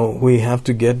 we have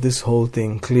to get this whole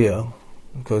thing clear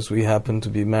because we happen to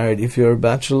be married. If you're a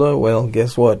bachelor, well,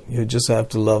 guess what? You just have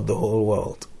to love the whole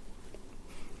world.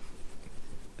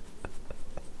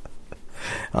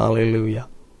 Hallelujah.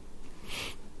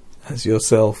 As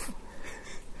yourself.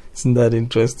 Isn't that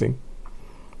interesting?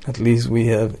 At least we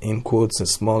have, in quotes, a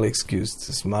small excuse. This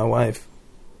is my wife.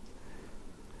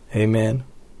 Amen.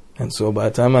 And so by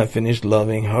the time I finished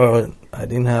loving her, I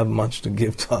didn't have much to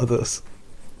give to others.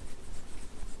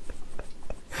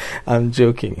 I'm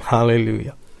joking.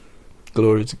 Hallelujah.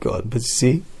 Glory to God. But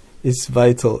see, it's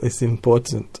vital. It's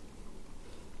important.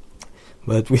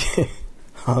 But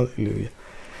hallelujah.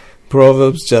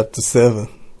 Proverbs chapter 7.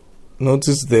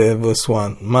 Notice there, verse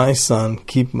 1. My son,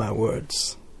 keep my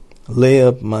words. Lay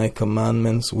up my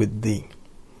commandments with thee.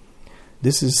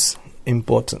 This is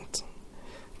important.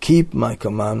 Keep my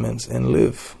commandments and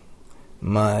live.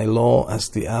 My law as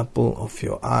the apple of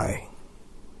your eye.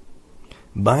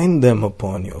 Bind them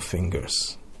upon your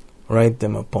fingers. Write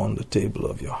them upon the table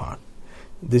of your heart.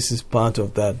 This is part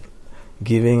of that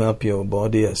giving up your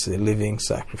body as a living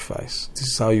sacrifice. This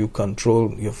is how you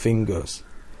control your fingers,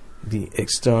 the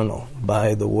external,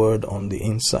 by the word on the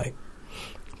inside.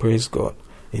 Praise God.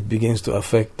 It begins to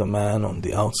affect the man on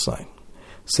the outside.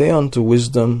 Say unto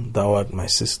wisdom, thou art my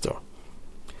sister.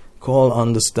 Call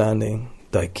understanding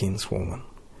thy kinswoman.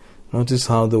 Notice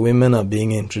how the women are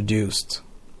being introduced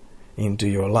into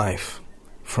your life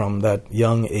from that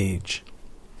young age.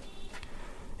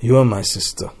 You are my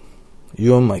sister.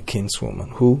 You are my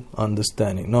kinswoman. Who?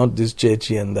 Understanding. Not this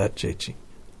chechi and that chechi.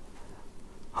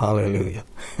 Hallelujah.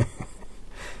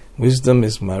 Wisdom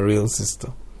is my real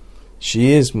sister.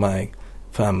 She is my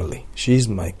family. She is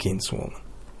my kinswoman.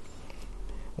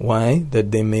 Why?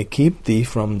 That they may keep thee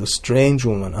from the strange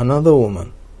woman. Another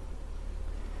woman.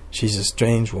 She's a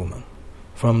strange woman.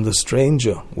 From the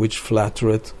stranger which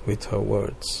flattereth with her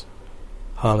words.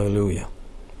 Hallelujah.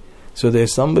 So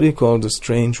there's somebody called the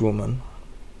strange woman,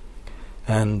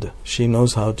 and she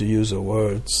knows how to use her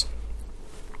words.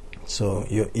 So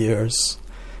your ears,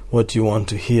 what you want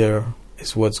to hear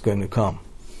is what's going to come.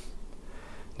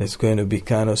 It's going to be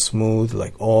kind of smooth,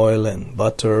 like oil and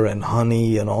butter and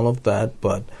honey and all of that,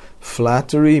 but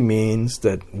flattery means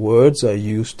that words are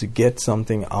used to get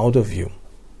something out of you.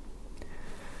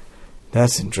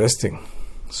 That's interesting.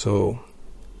 So,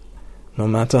 no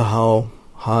matter how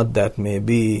hard that may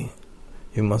be,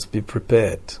 you must be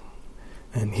prepared.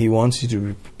 And He wants you to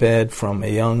be prepared from a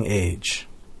young age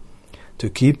to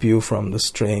keep you from the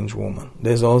strange woman.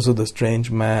 There's also the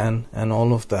strange man and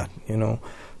all of that.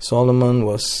 Solomon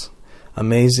was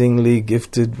amazingly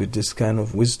gifted with this kind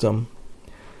of wisdom.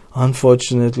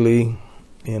 Unfortunately,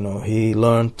 he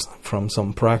learned from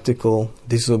some practical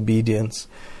disobedience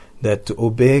that to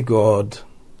obey God,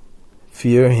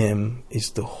 fear Him,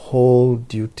 is the whole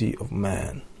duty of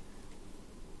man.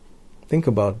 Think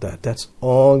about that. That's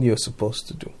all you're supposed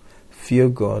to do. Fear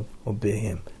God, obey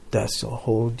Him. That's your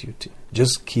whole duty.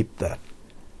 Just keep that.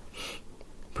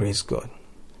 Praise God.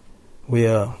 We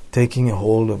are taking a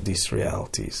hold of these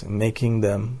realities and making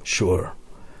them sure.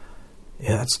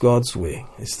 Yeah, it's God's way.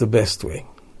 It's the best way.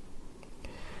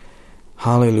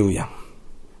 Hallelujah.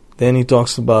 Then he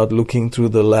talks about looking through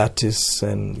the lattice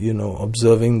and,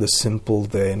 observing the simple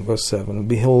there in verse 7.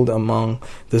 Behold, among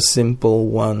the simple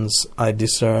ones I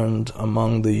discerned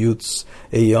among the youths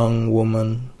a young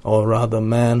woman, or rather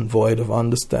man, void of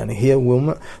understanding. Here,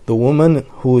 the woman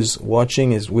who is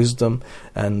watching is wisdom,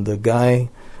 and the guy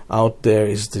out there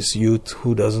is this youth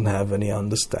who doesn't have any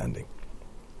understanding.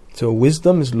 So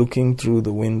wisdom is looking through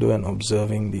the window and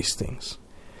observing these things.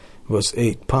 Verse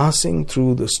 8, passing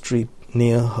through the street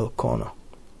near her corner,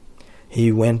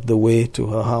 he went the way to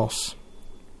her house.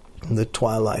 In the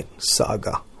twilight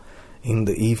saga, in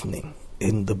the evening,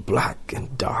 in the black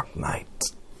and dark night.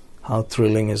 How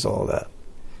thrilling is all that?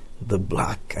 The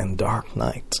black and dark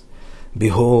night.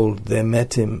 Behold, there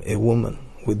met him a woman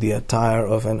with the attire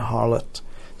of an harlot,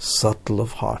 subtle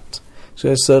of heart.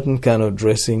 So a certain kind of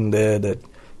dressing there that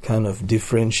kind of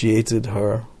differentiated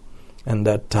her, and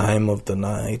that time of the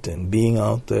night and being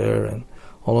out there and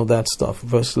all of that stuff.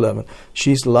 Verse 11.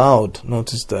 She's loud.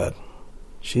 Notice that.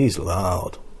 She's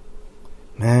loud.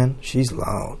 Man, she's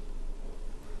loud.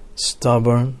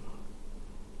 Stubborn.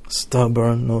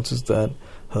 Notice that.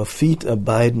 Her feet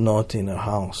abide not in her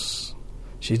house.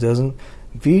 She doesn't.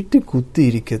 She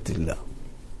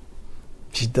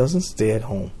doesn't stay at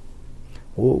home.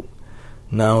 Oh,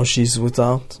 now she's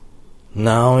without.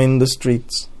 Now in the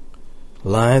streets.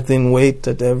 Lieth in wait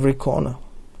at every corner.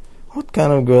 What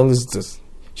kind of girl is this?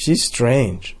 She's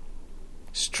strange.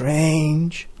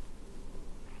 Strange.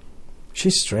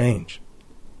 She's strange.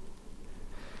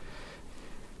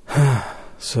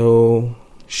 So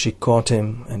she caught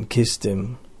him and kissed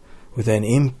him with an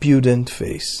impudent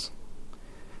face.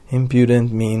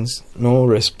 Impudent means no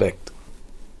respect.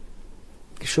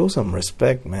 Show some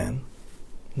respect, man.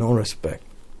 No respect.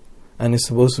 And it's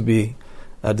supposed to be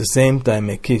at the same time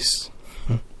a kiss.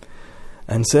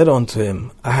 And said unto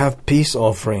him, I have peace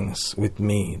offerings with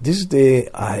me. This day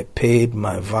I paid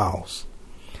my vows.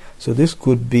 So this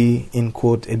could be, in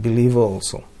quote, a believer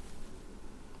also.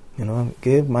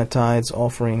 Gave my tithes,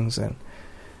 offerings, and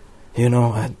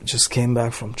I just came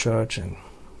back from church, and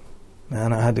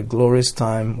man, I had a glorious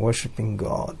time worshiping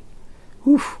God.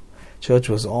 Whew, church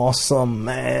was awesome,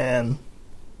 man.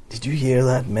 Did you hear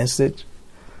that message?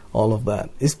 All of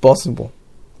that is possible.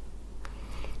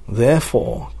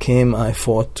 Therefore came I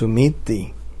forth to meet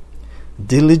thee,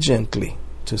 diligently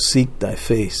to seek thy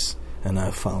face, and I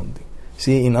found thee.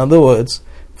 See, in other words,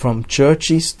 from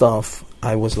churchy stuff,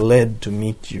 I was led to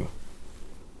meet you.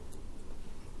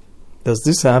 Does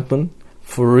this happen?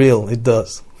 For real, it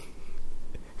does.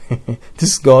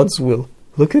 This is God's will.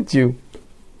 Look at you.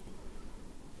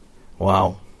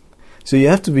 Wow. So you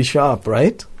have to be sharp,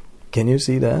 right? Can you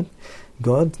see that?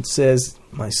 God says,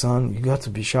 my son, you got to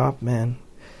be sharp, man.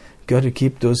 You got to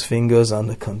keep those fingers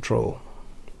under control.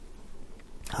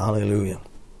 Hallelujah.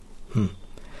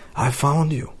 I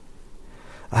found you.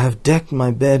 I have decked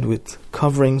my bed with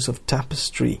coverings of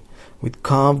tapestry, with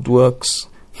carved works,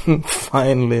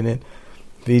 fine linen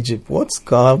of Egypt. What's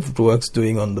carved works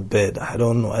doing on the bed? I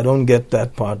don't know. I don't get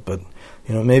that part, but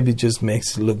maybe it just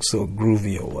makes it look so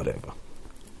groovy or whatever.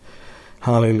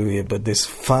 Hallelujah. But this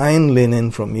fine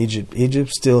linen from Egypt. Egypt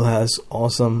still has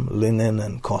awesome linen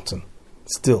and cotton.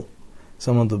 Still,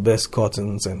 some of the best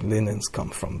cottons and linens come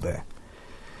from there.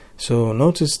 So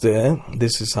notice there,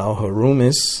 this is how her room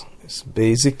is. It's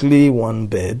basically one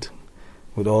bed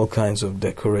with all kinds of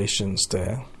decorations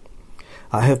there.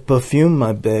 I have perfumed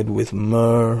my bed with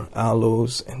myrrh,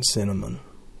 aloes, and cinnamon.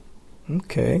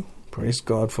 Okay, praise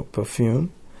God for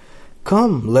perfume.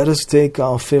 Come, let us take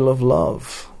our fill of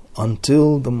love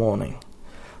until the morning.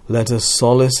 Let us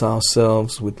solace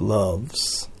ourselves with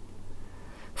loves.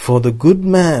 For the good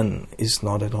man is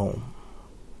not at home.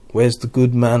 Where's the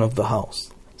good man of the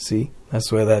house? See, that's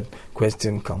where that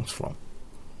question comes from.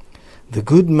 The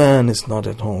good man is not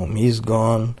at home. He's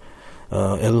gone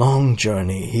a long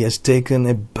journey. He has taken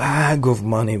a bag of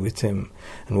money with him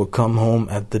and will come home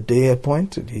at the day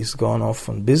appointed. He's gone off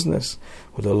on business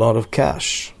with a lot of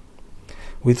cash.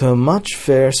 With her much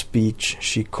fair speech,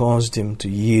 she caused him to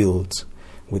yield.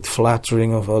 With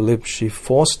flattering of her lips, she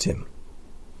forced him.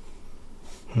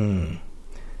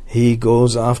 He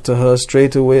goes after her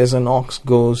straightway as an ox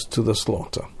goes to the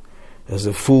slaughter, as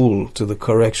a fool to the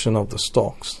correction of the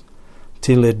stocks,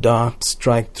 till a dart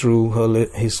strike through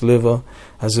his liver,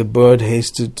 as a bird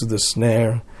hasted to the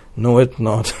snare, know it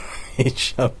not, it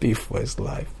shall be for his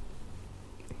life.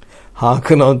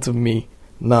 Hearken unto me,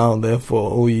 now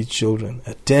therefore, O ye children,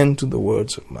 attend to the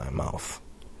words of my mouth.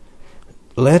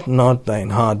 Let not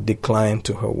thine heart decline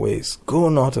to her ways, go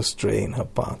not astray in her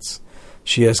paths.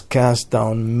 She has cast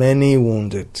down many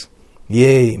wounded,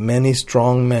 yea, many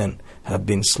strong men have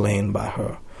been slain by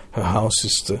her. Her house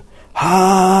is the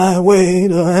highway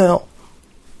to hell.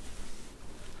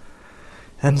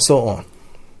 And so on.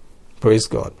 Praise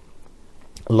God.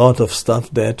 A lot of stuff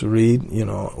there to read,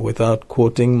 without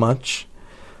quoting much.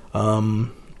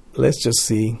 Let's just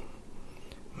see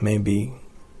maybe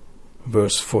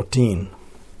verse 14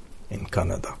 in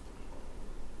Kannada.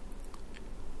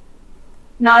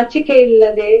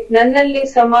 ನಾಚಿಕೆಯಿಲ್ಲದೆ ನನ್ನಲ್ಲಿ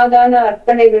ಸಮಾಧಾನ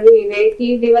ಅರ್ಪಣೆಗಳು ಇವೆ, ಈ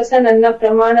ದಿವಸ ನನ್ನ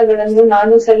ಪ್ರಮಾಣಗಳನ್ನು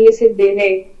ನಾನು ಸಲ್ಲಿಸಿದ್ದೇನೆ.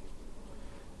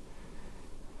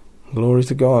 Glory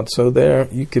to God. So there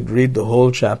you could read the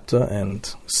whole chapter and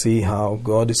see how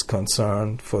God is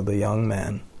concerned for the young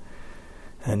man.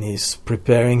 And he's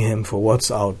preparing him for what's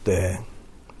out there.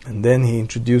 And then he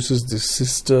introduces this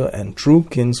sister and true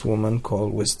kinswoman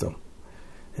called Wisdom.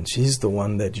 And she's the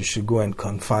one that you should go and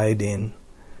confide in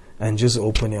and just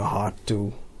open your heart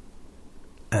to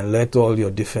and let all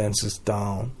your defenses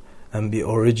down and be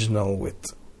original with.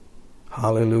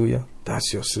 Hallelujah.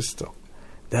 That's your sister.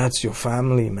 That's your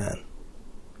family, man.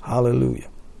 Hallelujah.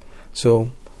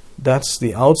 So that's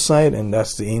the outside and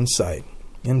that's the inside.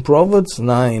 And Proverbs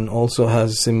 9 also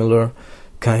has similar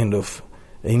kind of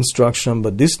instruction,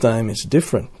 but this time it's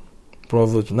different.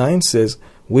 Proverbs 9 says,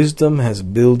 wisdom has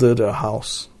builded a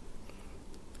house.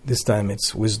 This time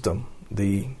it's wisdom,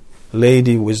 the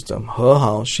lady wisdom. Her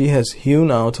house, she has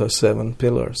hewn out her 7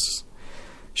 pillars.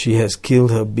 She has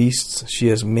killed her beasts. She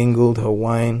has mingled her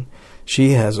wine.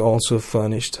 She has also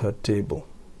furnished her table.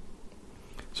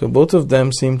 So both of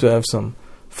them seem to have some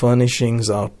furnishings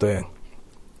out there.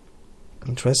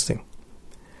 Interesting.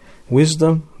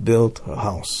 Wisdom built her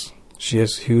house. She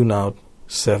has hewn out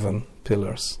 7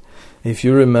 pillars. If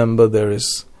you remember, there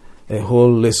is a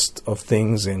whole list of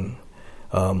things in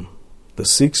the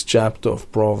 6th chapter of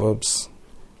Proverbs,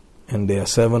 and there are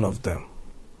 7 of them.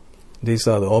 These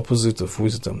are the opposite of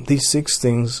wisdom. These 6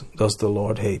 things does the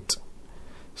Lord hate.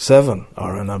 7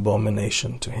 are an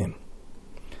abomination to him.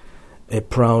 A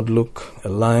proud look, a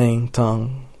lying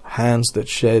tongue, hands that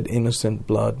shed innocent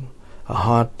blood, a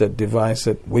heart that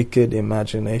deviseth wicked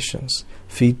imaginations,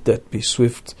 feet that be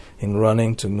swift in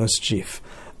running to mischief,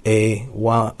 a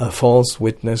false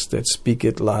witness that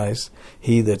speaketh lies,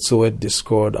 he that soweth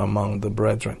discord among the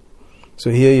brethren.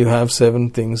 So here you have 7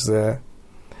 things there.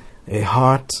 A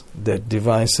heart that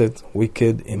deviseth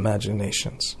wicked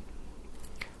imaginations.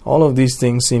 All of these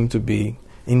things seem to be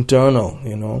internal,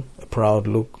 a proud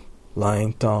look,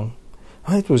 lying tongue.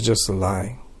 It was just a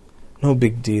lie. No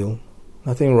big deal.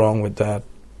 Nothing wrong with that.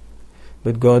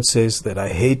 But God says that I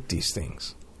hate these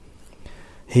things.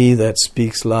 He that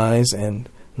speaks lies and,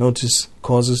 notice,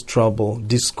 causes trouble,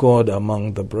 discord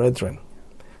among the brethren.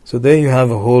 So there you have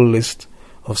a whole list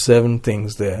of 7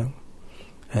 things there.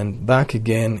 And back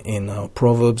again in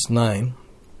Proverbs 9,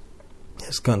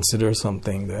 let's consider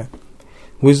something there.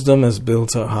 Wisdom has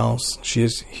built her house. She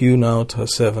has hewn out her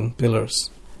 7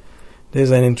 pillars.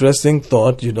 There's an interesting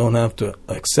thought. You don't have to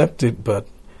accept it, but,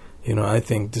 I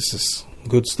think this is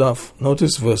good stuff.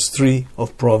 Notice verse 3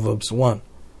 of Proverbs 1.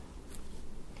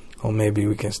 Or maybe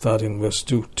we can start in verse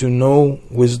 2. To know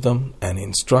wisdom and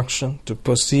instruction, to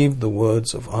perceive the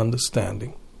words of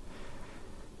understanding.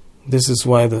 This is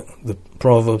why the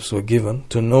Proverbs were given.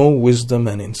 To know wisdom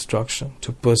and instruction,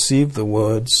 to perceive the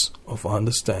words of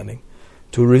understanding,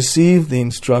 to receive the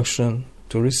instruction,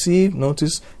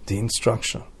 notice, the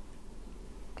instruction.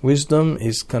 Wisdom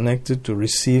is connected to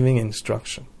receiving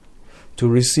instruction. To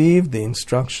receive the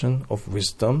instruction of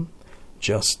wisdom,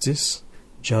 justice,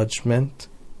 judgment,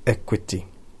 equity.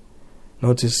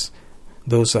 Notice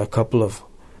those are a couple of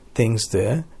things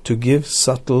there. To give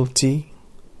subtlety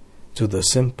to the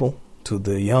simple, to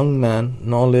the young man,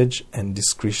 knowledge and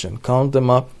discretion. Count them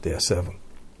up, they are 7.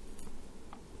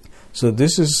 So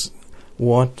this is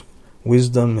what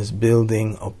wisdom is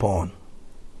building upon.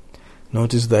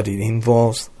 Notice that it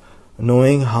involves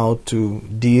knowing how to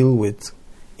deal with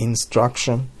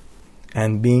instruction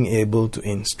and being able to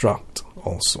instruct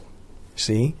also.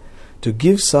 See? To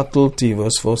give subtlety,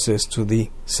 verse 4 says, to the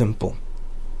simple,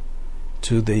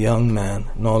 to the young man,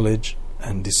 knowledge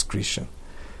and discretion.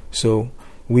 So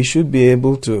we should be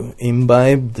able to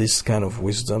imbibe this kind of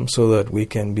wisdom so that we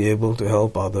can be able to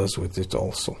help others with it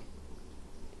also.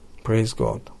 Praise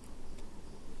God.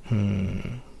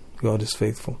 God is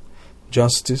faithful.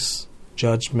 Justice,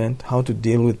 judgment, how to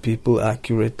deal with people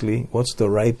accurately, what's the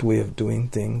right way of doing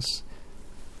things.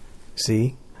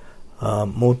 See?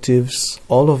 Motives,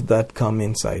 all of that come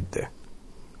inside there.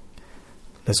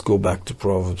 Let's go back to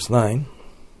Proverbs 9.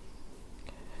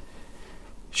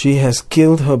 She has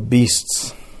killed her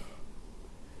beasts.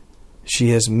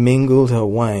 She has mingled her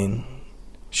wine.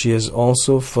 She has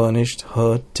also furnished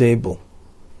her table.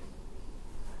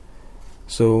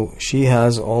 So she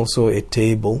has also a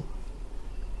table,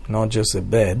 not just a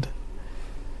bed.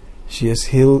 She has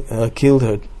killed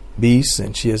her beasts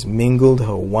and she has mingled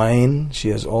her wine. She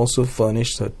has also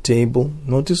furnished her table.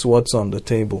 Notice what's on the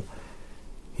table.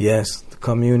 Yes, the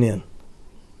communion.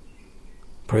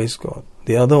 Praise God.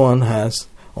 The other one has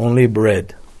only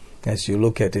bread, as you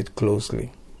look at it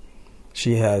closely.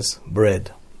 She has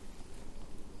bread.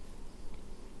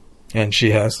 And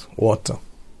she has water.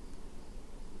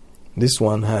 This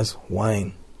one has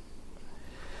wine.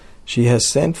 She has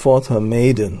sent forth her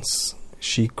maidens.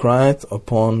 She crieth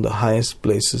upon the highest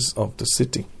places of the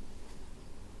city.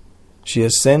 She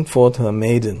has sent forth her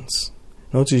maidens.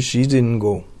 Notice she didn't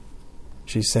go.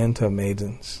 She sent her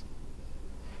maidens.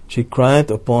 She crieth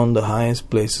upon the highest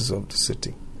places of the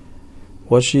city.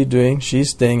 What's she doing?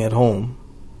 She's staying at home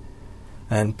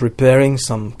and preparing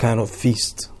some kind of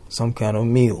feast, some kind of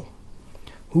meal.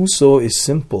 Whoso is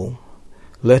simple,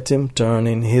 let him turn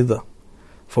in hither.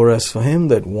 For as for him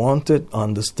that wanted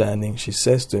understanding, she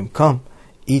says to him, Come,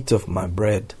 eat of my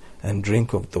bread, and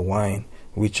drink of the wine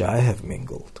which I have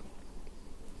mingled.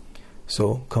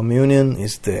 So communion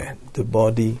is there. The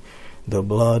body, the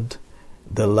blood,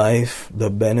 the life, the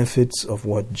benefits of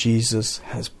what Jesus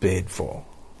has paid for.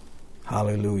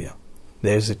 Hallelujah.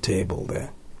 There's a table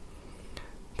there.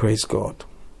 Praise God.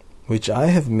 Which I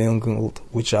have mingled,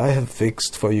 which I have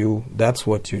fixed for you. That's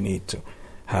what you need to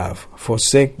have.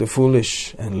 Forsake the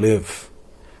foolish and live.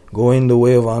 Go in the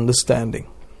way of understanding.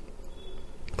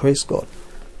 Praise God.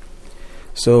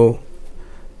 So,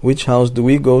 which house do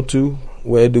we go to?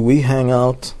 Where do we hang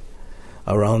out?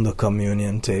 Around the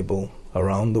communion table,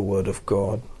 around the Word of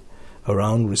God,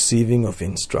 around receiving of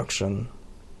instruction,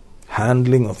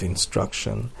 handling of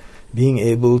instruction, being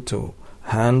able to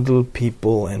handle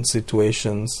people and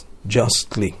situations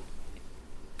justly,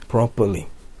 properly.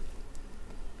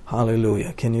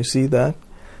 Hallelujah. Can you see that?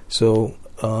 So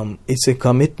it's a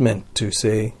commitment to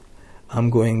say, I'm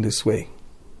going this way.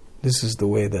 This is the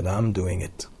way that I'm doing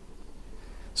it.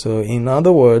 So in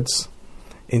other words,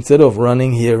 instead of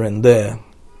running here and there,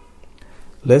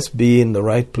 let's be in the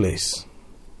right place.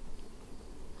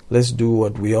 Let's do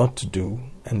what we ought to do.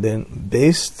 And then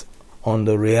based on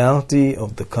the reality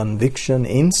of the conviction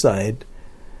inside,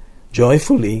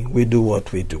 joyfully we do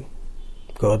what we do.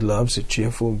 God loves a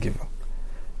cheerful giver.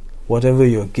 Whatever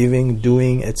you're giving,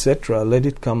 doing, etc., let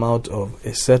it come out of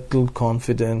a settled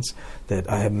confidence that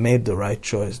I have made the right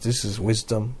choice. This is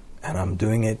wisdom, and I'm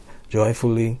doing it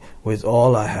joyfully with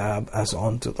all I have as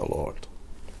unto the Lord.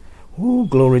 Ooh,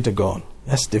 glory to God.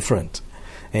 That's different.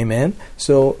 Amen.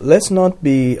 So let's not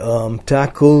be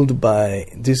tackled by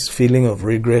this feeling of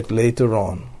regret later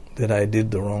on that I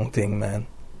did the wrong thing, man.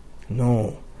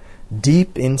 No.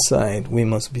 Deep inside, we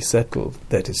must be settled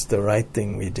that it's the right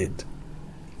thing we did,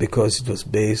 because it was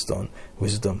based on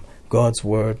wisdom, God's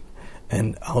word,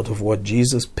 and out of what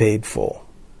Jesus paid for.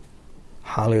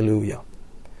 Hallelujah.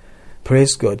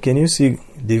 Praise God. Can you see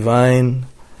divine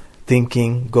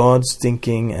thinking, God's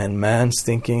thinking and man's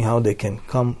thinking, how they can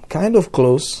come kind of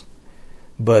close,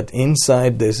 but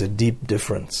inside there's a deep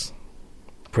difference.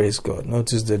 Praise God.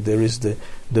 Notice that there is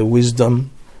the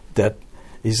wisdom that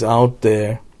is out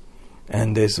there,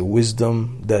 and there's a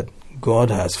wisdom that God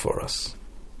has for us.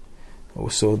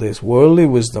 So there's worldly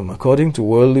wisdom. According to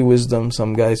worldly wisdom,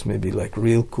 some guys may be like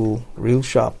real cool, real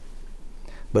sharp.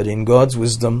 But in God's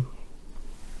wisdom,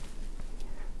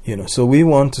 so we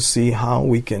want to see how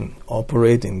we can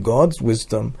operate in God's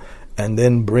wisdom and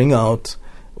then bring out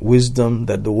wisdom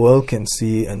that the world can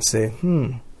see and say,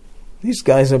 these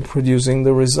guys are producing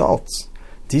the results.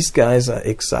 These guys are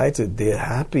excited. They're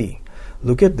happy.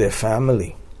 Look at their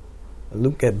family.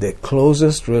 Look at their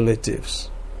closest relatives.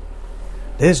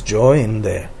 There's joy in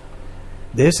there.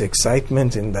 There's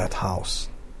excitement in that house.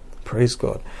 Praise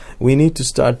God. We need to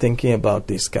start thinking about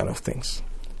these kind of things.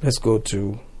 Let's go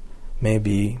to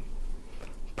maybe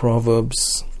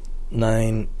Proverbs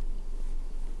 9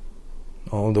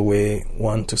 all the way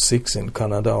 1 to 6 in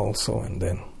Kannada also, and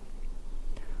then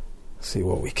see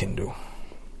what we can do.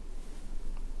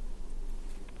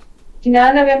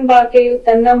 ಜ್ಞಾನವೆಂಬಾಕೆಯು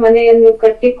ತನ್ನ ಮನೆಯನ್ನು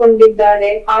ಕಟ್ಟಿಕೊಂಡಿದ್ದಾಳೆ,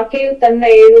 ಆಕೆಯು ತನ್ನ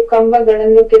 7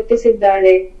 ಕಂಬಗಳನ್ನು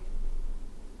ಕೆತ್ತಿಸಿದ್ದಾಳೆ.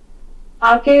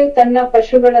 ಆಕೆಯು ತನ್ನ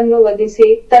ಪಶುಗಳನ್ನು ವಧಿಸಿ,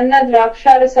 ತನ್ನ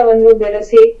ದ್ರಾಕ್ಷಾರಸವನ್ನು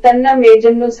ಬೆರೆಸಿ, ತನ್ನ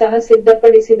ಮೇಜನ್ನು ಸಹ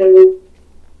ಸಿದ್ಧಪಡಿಸಿದಳು.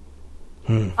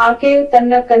 ಆಕೆಯು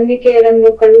ತನ್ನ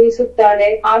ಕನ್ನಿಕೆಯರನ್ನು ಕಳುಹಿಸುತ್ತಾಳೆ,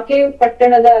 ಆಕೆಯು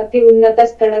ಪಟ್ಟಣದ ಅತಿ ಉನ್ನತ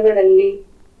ಸ್ಥಳಗಳಲ್ಲಿ.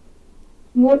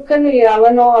 ಮೂರ್ಖನು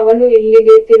ಯಾವನೋ ಅವನು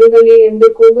ಇಲ್ಲಿಗೆ ತಿರುಗಲಿ ಎಂದು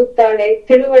ಕೂಗುತ್ತಾಳೆ,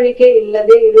 ತಿಳುವಳಿಕೆ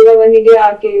ಇಲ್ಲದೆ ಇರುವವನಿಗೆ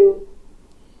ಆಕೆಯು,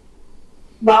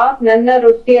 ಬಾ, ನನ್ನ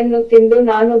ರೊಟ್ಟಿಯನ್ನು ತಿಂದು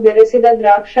ನಾನು ಬೆರೆಸಿದ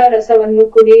ದ್ರಾಕ್ಷಾರಸವನ್ನು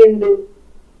ಕುಡಿ ಎಂದು.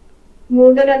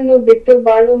 ಮೂಢರನ್ನು ಬಿಟ್ಟು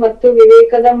ಬಾಳು ಮತ್ತು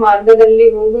ವಿವೇಕದ ಮಾರ್ಗದಲ್ಲಿ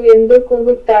ಹೋಗು ಎಂದು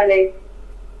ಕೂಗುತ್ತಾಳೆ.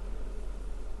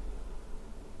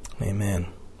 Amen.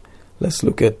 Let's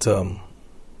look at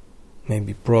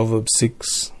maybe Proverbs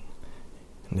 6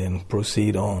 and then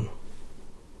proceed on.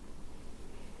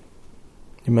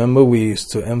 Remember, we used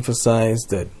to emphasize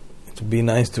that it would be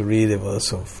nice to read a verse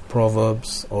of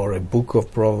Proverbs or a book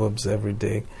of Proverbs every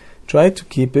day. Try to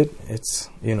keep it.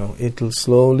 It'll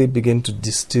slowly begin to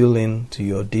distill into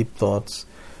your deep thoughts,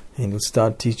 and it'll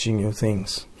start teaching you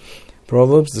things.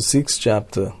 Proverbs, the 6th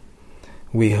chapter,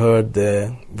 we heard there,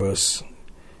 verse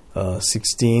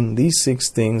 16, these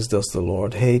 6 things does the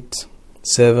Lord hate.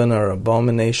 7 are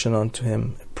abomination unto him: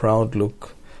 a proud look,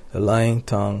 a lying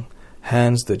tongue,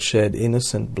 hands that shed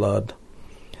innocent blood,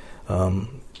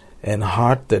 and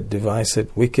heart that deviseth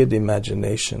wicked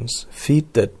imaginations, feet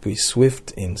that be swift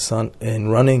in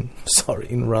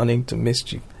running to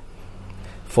mischief,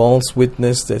 false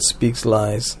witness that speaks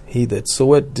lies, he that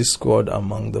soweth discord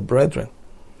among the brethren.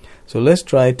 So let's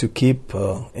try to keep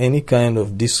any kind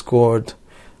of discord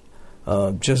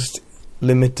just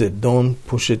limited. Don't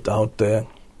push it out there.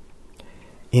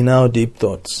 In our deep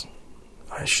thoughts,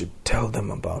 I should tell them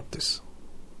about this.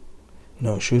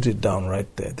 No, shoot it down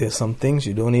right there. There's some things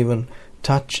you don't even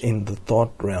touch in the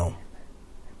thought realm.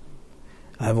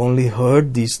 I've only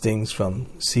heard these things from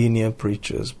senior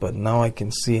preachers, but now I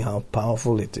can see how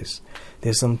powerful it is.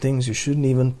 There's some things you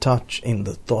shouldn't even touch in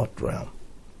the thought realm.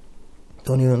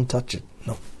 Don't even touch it.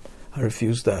 No, I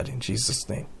refuse that in Jesus'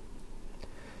 name.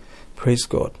 Praise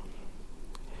God.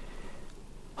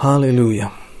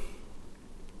 Hallelujah.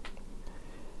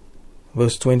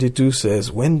 Verse 22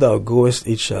 says, When thou goest,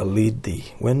 it shall lead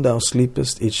thee. When thou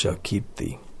sleepest, it shall keep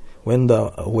thee. When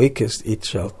thou awakest, it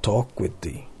shall talk with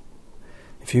thee.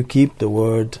 If you keep the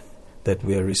word that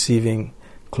we are receiving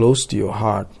close to your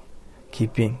heart,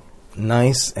 keeping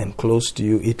nice and close to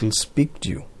you, it will speak to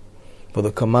you. For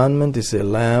the commandment is a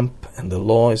lamp, and the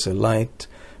law is a light.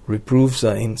 Reproofs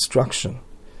are instruction.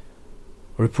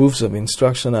 Reproofs of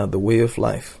instruction are the way of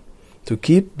life, to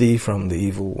keep thee from the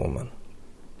evil woman,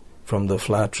 from the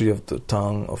flattery of the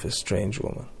tongue of a strange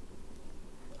woman.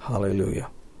 Hallelujah.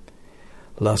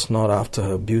 Lust not after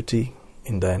her beauty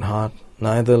in thine heart,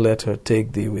 neither let her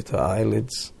take thee with her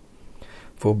eyelids.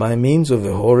 For by means of a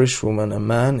whorish woman a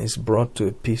man is brought to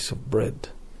a piece of bread.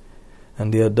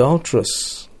 And the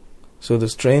adulteress, so the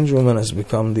strange woman has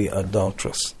become the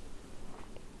adulteress.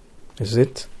 Is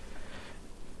it?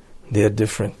 They are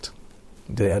different.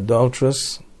 The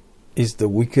adulteress is the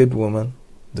wicked woman.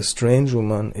 The strange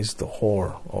woman is the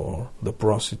whore or the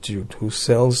prostitute who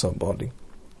sells her body.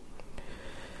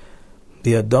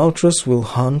 The adulteress will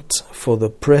hunt for the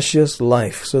precious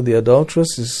life. So the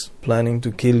adulteress is planning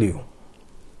to kill you,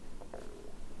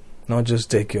 not just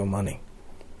take your money.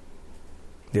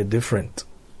 They're different.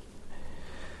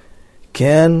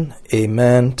 Can a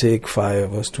man take fire,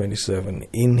 verse 27,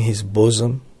 in his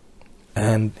bosom,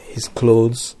 and his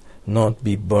clothes not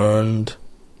be burned?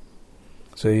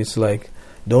 So it's like,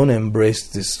 don't embrace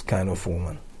this kind of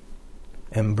woman.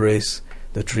 Embrace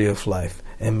the tree of life.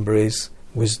 Embrace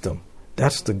wisdom.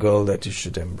 That's the girl that you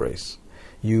should embrace.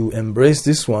 You embrace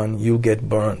this one, you'll get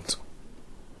burnt.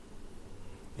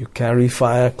 You carry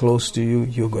fire close to you,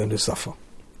 you're going to suffer.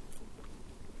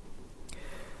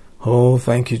 Oh,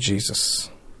 thank you,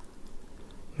 Jesus.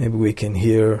 Maybe we can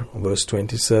hear verse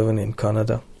 27 in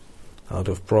Kannada out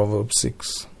of Proverbs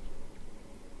 6.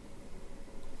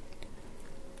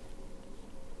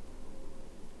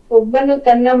 ಒಬ್ಬನು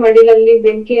ತನ್ನ ಮಡಿಲಲ್ಲಿ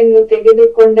ಬೆಂಕಿಯನ್ನು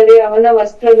ತೆಗೆದುಕೊಂಡರೆ ಅವನ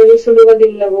ವಸ್ತ್ರಗಳು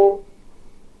ಸುಡುವುದಿಲ್ಲವೋ?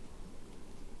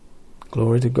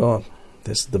 Glory to God.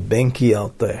 There's the benki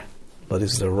out there, but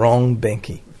it's the wrong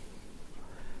benki.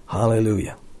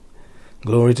 Hallelujah.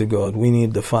 Glory to God. We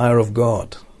need the fire of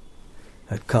God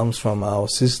that comes from our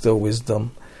sister wisdom.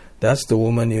 That's the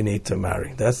woman you need to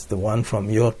marry. That's the one from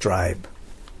your tribe.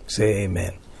 Say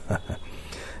amen.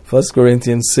 1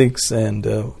 Corinthians 6, and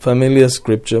familiar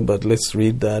scripture, but let's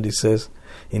read that. It says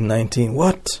in 19,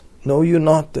 What? Know you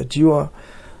not that you are...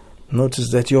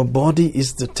 Notice that your body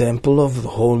is the temple of the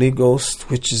Holy Ghost,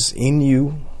 which is in you,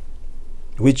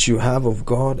 which you have of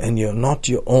God, and you're not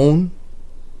your own.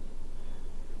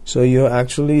 So you're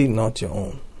actually not your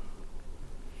own.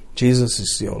 Jesus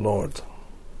is your Lord.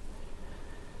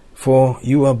 For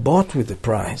you are bought with a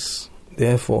price.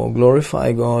 Therefore glorify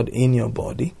God in your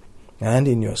body and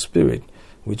in your spirit,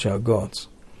 which are God's.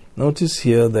 Notice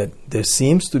here that there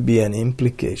seems to be an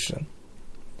implication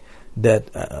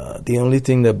that the only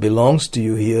thing that belongs to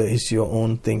you here is your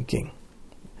own thinking,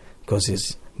 because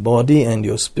his body and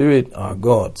your spirit are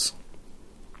God's.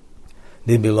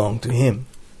 They belong to him.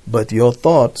 But your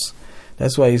thoughts,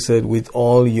 that's why he said, with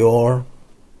all your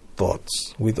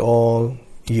thoughts, with all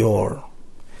your.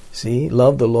 See,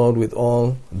 love the Lord with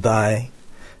all thy.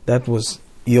 That was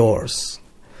yours.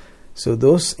 So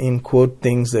those, in quote,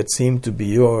 things that seem to be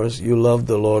yours, you love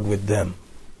the Lord with them.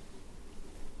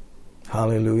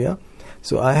 Hallelujah.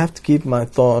 So I have to keep my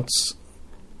thoughts,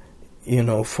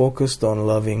 focused on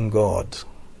loving God.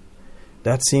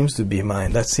 That seems to be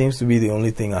mine. That seems to be the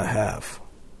only thing I have.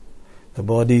 The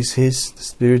body is his, the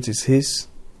spirit is his.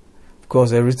 Of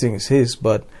course, everything is his,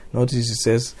 but notice it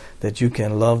says that you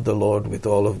can love the Lord with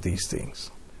all of these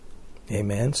things.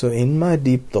 Amen. So in my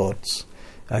deep thoughts,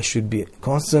 I should be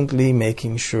constantly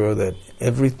making sure that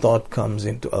every thought comes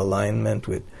into alignment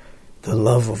with the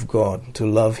love of God, to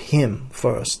love him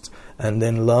first, and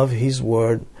then love his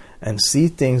word, and see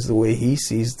things the way he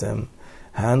sees them,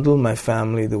 handle my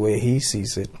family the way he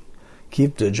sees it,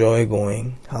 keep the joy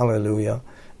going. Hallelujah.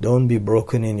 Don't be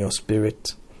broken in your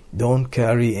spirit. Don't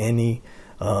carry any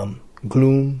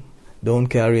gloom. Don't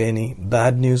carry any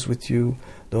bad news with you.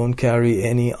 Don't carry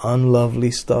any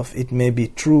unlovely stuff. It may be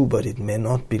true, but it may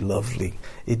not be lovely.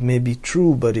 It may be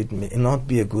true, but it may not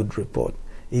be a good report.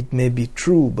 It may be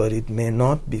true, but it may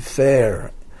not be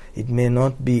fair. It may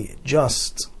not be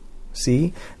just.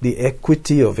 See, the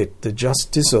equity of it, the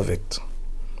justice of it.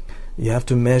 You have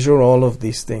to measure all of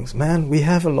these things. Man, we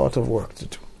have a lot of work to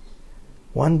do.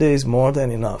 One day is more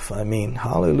than enough. I mean,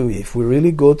 hallelujah. If we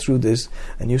really go through this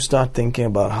and you start thinking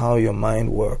about how your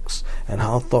mind works and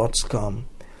how thoughts come,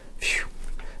 phew,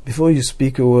 before you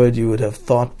speak a word, you would have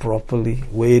thought properly,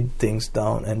 weighed things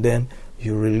down, and then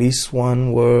you release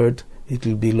one word, it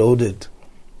will be loaded.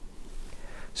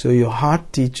 So your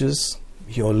heart teaches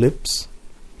your lips,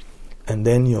 and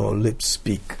then your lips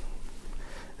speak.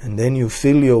 And then you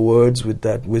fill your words with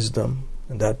that wisdom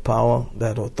and that power,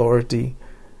 that authority.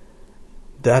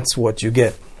 That's what you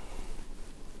get.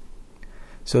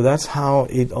 So that's how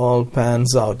it all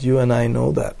pans out. You and I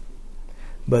know that.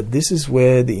 But this is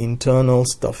where the internal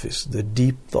stuff is, the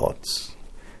deep thoughts.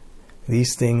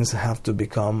 These things have to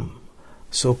become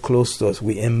so close to us.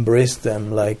 We embrace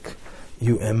them like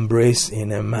you embrace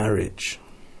in a marriage.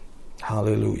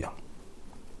 Hallelujah.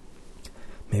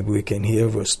 Maybe we can hear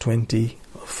verse 20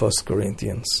 of 1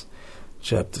 Corinthians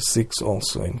chapter 6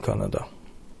 also in Kannada.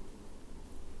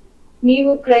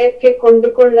 ನೀವು ಕ್ರಯಕ್ಕೆ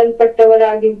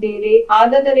ಕೊಂಡುಕೊಳ್ಳಲ್ಪಟ್ಟವರಾಗಿದ್ದೀರಿ,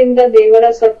 ಆದದರಿಂದ ದೇವರ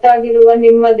ಸ್ವತ್ತಾಗಿರುವ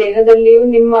ನಿಮ್ಮ ದೇಹದಲ್ಲಿಯೂ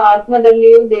ನಿಮ್ಮ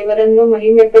ಆತ್ಮದಲ್ಲಿಯೂ ದೇವರನ್ನು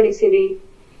ಮಹಿಮೆಪಡಿಸಿರಿ.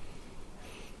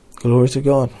 Glory to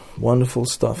God. Wonderful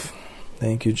stuff.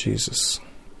 Thank you, Jesus.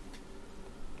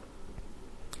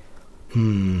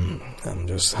 I'm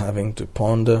just having to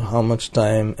ponder how much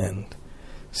time and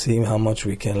see how much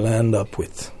we can land up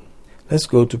with. Let's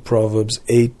go to Proverbs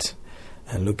 8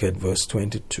 and look at verse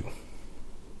 22.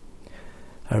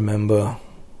 I remember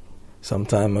some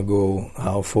time ago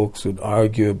how folks would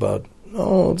argue about,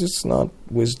 no, this is not,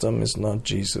 wisdom is not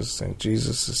Jesus, and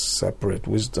Jesus is separate,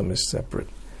 wisdom is separate.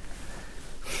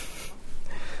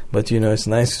 But it's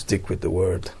nice to stick with the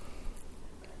word.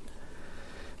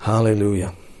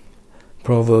 Hallelujah.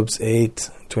 Proverbs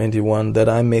 8:21, that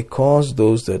I may cause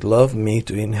those that love me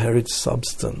to inherit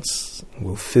substance,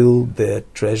 will fill their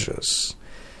treasures.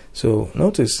 So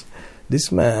notice,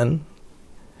 this man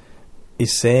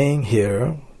is saying here,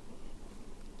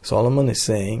 Solomon is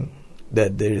saying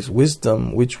that there is wisdom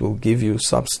which will give you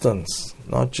substance,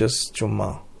 not just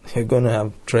chuma. You're going to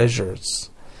have treasures.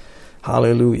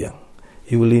 Hallelujah.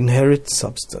 You will inherit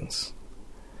substance.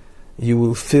 You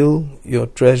will fill your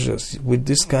treasures. With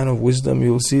this kind of wisdom,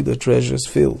 you will see the treasures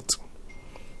filled.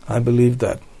 I believe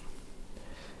that.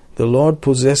 The Lord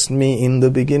possessed me in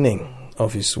the beginning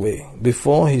of His way,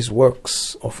 before His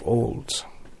works of old.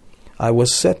 I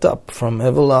was set up from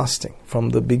everlasting, from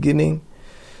the beginning,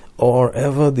 or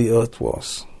ever the earth was.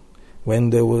 When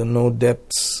there were no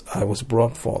depths, I was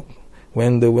brought forth.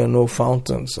 When there were no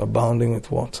fountains abounding with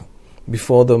water.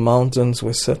 Before the mountains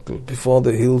were settled, before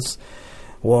the hills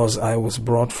I was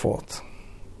brought forth.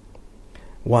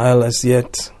 While as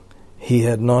yet He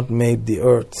had not made the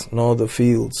earth, nor the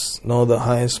fields, nor the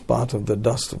highest part of the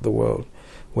dust of the world.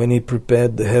 When He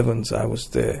prepared the heavens, I was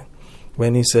there.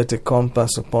 When He set a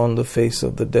compass upon the face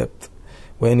of the depth.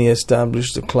 When He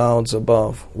established the clouds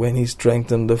above. When He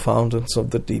strengthened the fountains of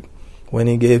the deep. When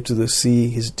He gave to the sea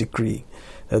His decree,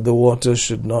 that the waters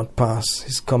should not pass,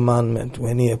 His commandment.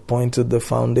 When He appointed the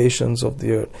foundations of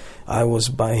the earth, I was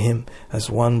by Him as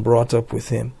one brought up with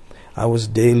Him. I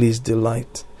was daily His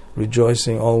delight,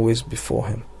 rejoicing always before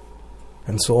Him.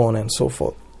 And so on and so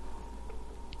forth.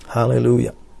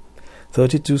 Hallelujah.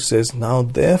 32 says, now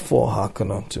therefore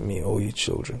hearken unto me, O ye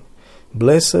children.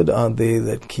 Blessed are they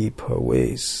that keep her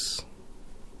ways.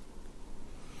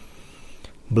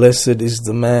 Blessed is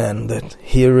the man that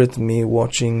heareth me,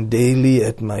 watching daily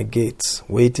at my gates,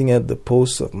 waiting at the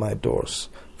posts of my doors.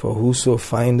 For whoso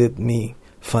findeth me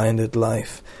findeth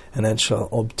life, and it shall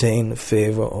obtain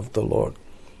favor of the Lord.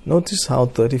 Notice how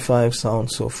 35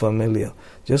 sounds so familiar.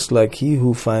 Just like he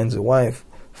who finds a wife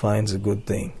finds a good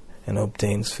thing and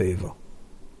obtains favor.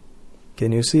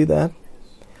 Can you see that?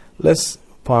 Let's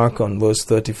park on verse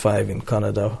 35 in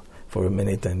Kannada for a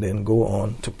minute and then go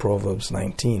on to Proverbs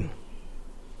 19.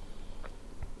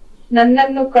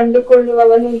 ನನ್ನನ್ನು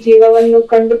ಕಂಡುಕೊಳ್ಳುವವನು ಜೀವವನ್ನು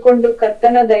ಕಂಡುಕೊಂಡು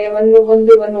ಕರ್ತನ ದಯವನ್ನು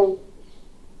ಹೊಂದುವನು.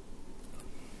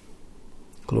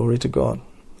 Glory to God.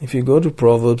 If you go to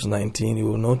Proverbs 19, you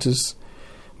will notice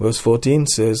verse 14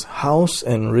 says, house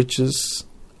and riches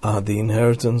are the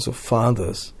inheritance of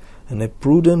fathers, and a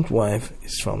prudent wife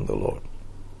is from the Lord.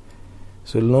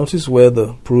 So notice where the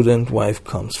prudent wife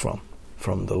comes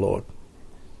from the Lord.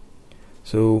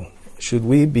 So should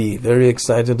we be very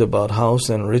excited about house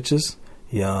and riches?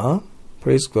 Yeah,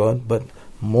 praise God, but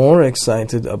more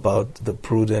excited about the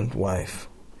prudent wife.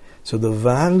 So the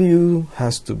value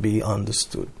has to be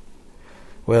understood.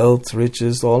 Wealth,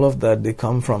 riches, all of that, they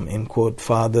come from, in quote,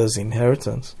 father's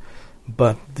inheritance.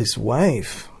 But this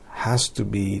wife has to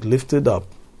be lifted up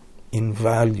in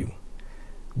value.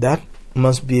 That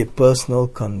must be a personal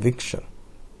conviction.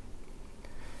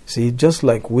 See, just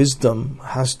like wisdom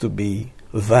has to be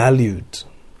valued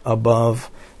above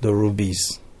the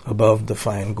rubies, above the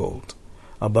fine gold,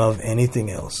 above anything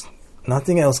else.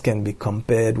 Nothing else can be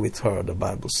compared with her, the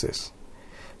Bible says.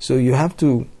 So you have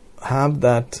to have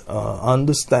that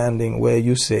understanding where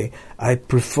you say, I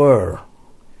prefer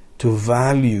to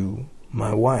value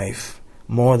my wife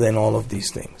more than all of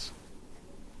these things.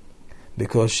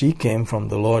 Because she came from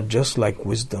the Lord just like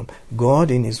wisdom.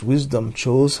 God in His wisdom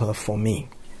chose her for me.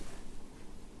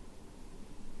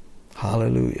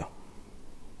 Hallelujah.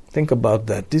 Think about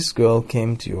that. This girl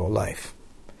came to your life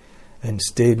and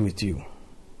stayed with you.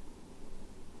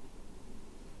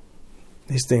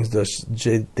 These things,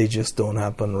 they just don't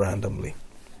happen randomly.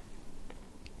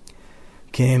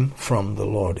 Came from the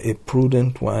Lord. A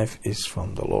prudent wife is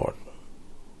from the Lord.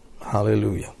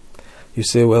 Hallelujah. You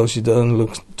say, well, she doesn't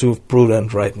look too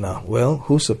prudent right now. Well,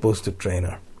 who's supposed to train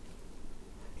her?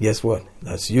 Guess what?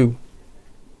 That's you.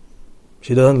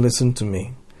 She doesn't listen to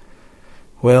me.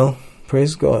 Well,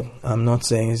 praise God. I'm not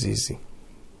saying it's easy.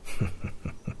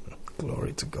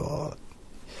 Glory to God.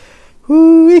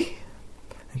 Whoo-wee.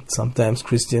 Sometimes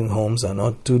Christian homes are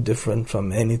not too different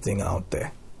from anything out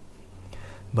there.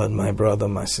 But my brother,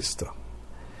 my sister,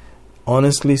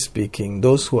 honestly speaking,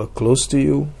 those who are close to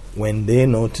you, when they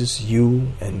notice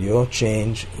you and your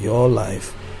change, your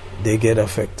life, they get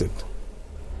affected.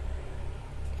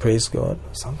 Praise God.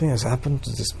 Something has happened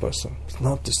to this person. It's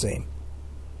not the same.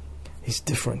 It's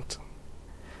different.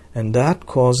 And that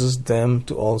causes them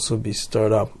to also be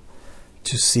stirred up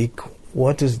to seek,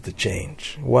 what is the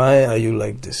change? Why are you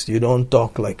like this? You don't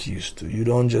talk like you used to. You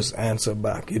don't just answer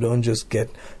back. You don't just get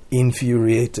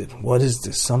infuriated. What is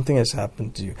this? Something has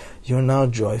happened to you. You're now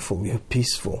joyful. You're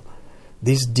peaceful.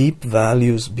 These deep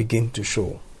values begin to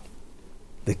show.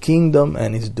 The kingdom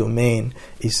and its domain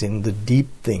is in the deep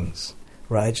things.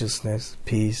 Righteousness,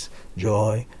 peace,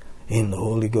 joy in the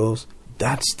Holy Ghost.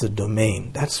 That's the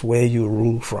domain. That's where you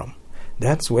rule from.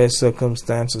 That's where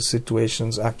circumstances,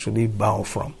 situations actually bow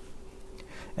from.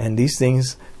 And these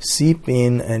things seep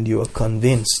in, and you are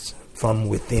convinced from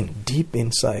within, deep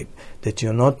inside, that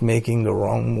you're not making the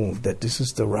wrong move, that this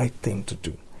is the right thing to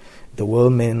do. The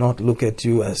world may not look at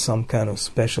you as some kind of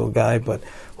special guy, but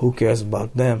who cares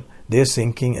about them? They're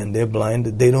sinking and they're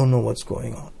blinded. They don't know what's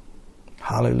going on.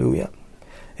 Hallelujah.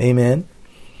 Amen.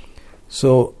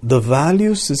 So the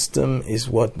value system is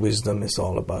what wisdom is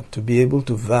all about. To be able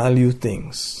to value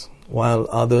things. While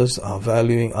others are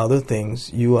valuing other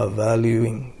things, you are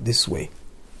valuing this way.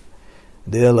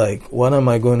 They're like, what am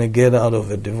I going to get out of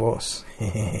a divorce?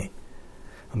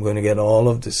 I'm going to get all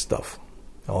of this stuff.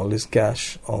 All this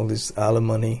cash, all this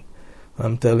alimony.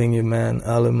 I'm telling you, man,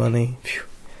 alimony, phew,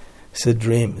 it's a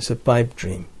dream. It's a pipe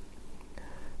dream.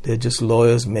 They're just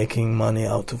lawyers making money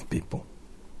out of people.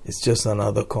 It's just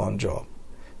another con job.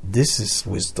 This is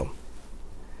wisdom.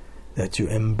 That you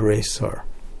embrace her.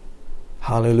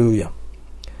 Hallelujah.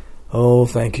 Oh,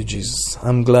 thank you, Jesus.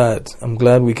 I'm glad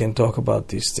we can talk about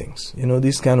these things. You know,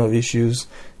 these kind of issues,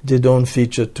 they don't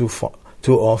feature too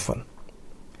often.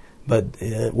 But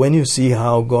when you see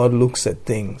how God looks at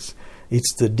things,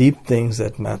 it's the deep things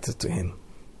that matter to Him.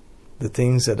 The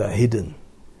things that are hidden,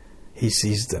 He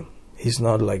sees them. He's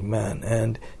not like man,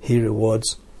 and He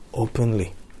rewards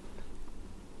openly.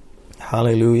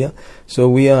 Hallelujah. So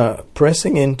we are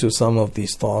pressing into some of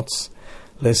these thoughts.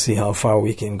 Let's see how far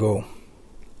we can go.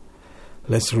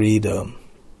 Let's read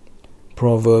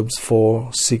Proverbs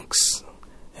 4, 6,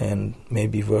 and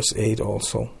maybe verse 8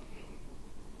 also.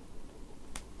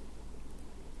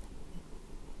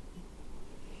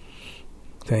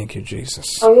 Thank you, Jesus.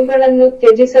 ಅವುಗಳನ್ನು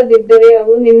ತ್ಯಜಿಸದಿದ್ದರೆ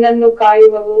ಅವು ನಿನ್ನನ್ನು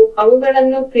ಕಾಯುವವು,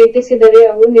 ಅವುಗಳನ್ನು ಪ್ರೀತಿಸಿದರೆ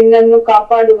ಅವು ನಿನ್ನನ್ನು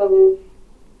ಕಾಪಾಡುವವು.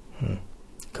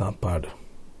 ಕಾಪಾಡು.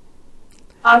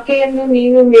 ಆಕೆಯನ್ನು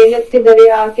ನೀನು ಮೇಲೆತ್ತಿದರೆ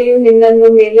ಆಕೆಯು ನಿನ್ನನ್ನು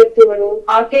ಮೇಲೆತ್ತುವಳು,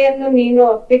 ಆಕೆಯನ್ನು ನೀನು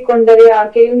ಅಪ್ಪಿಕೊಂಡರೆ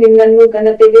ಆಕೆಯು ನಿನ್ನನ್ನು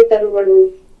ಘನತೆಗೆ ತರುವಳು.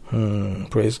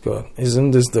 Praise God.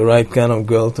 Isn't this the right kind of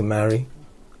girl to marry?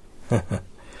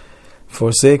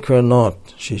 Forsake her not,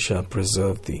 she shall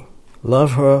preserve thee.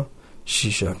 Love her, she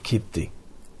shall keep thee.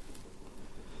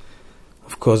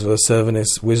 Of course, verse 7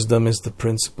 is, wisdom is the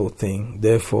principal thing,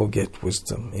 therefore get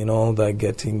wisdom. In all thy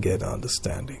getting, get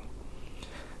understanding.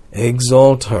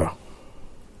 Exalt her.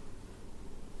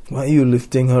 Why are you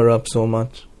lifting her up so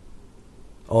much?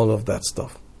 All of that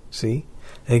stuff. See?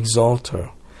 Exalt her.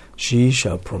 She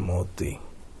shall promote thee.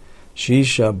 She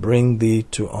shall bring thee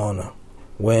to honor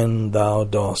when thou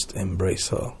dost embrace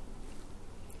her.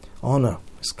 Honor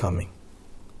is coming.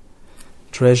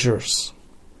 Treasures.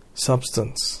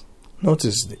 Substance.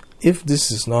 Notice, if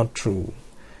this is not true,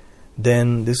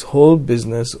 then this whole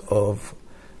business of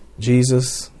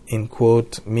Jesus, in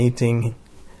quote, meeting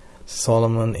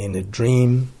Solomon in a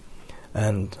dream,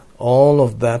 and all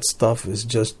of that stuff is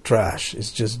just trash.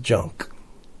 It's just junk.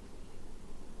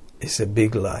 It's a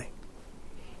big lie.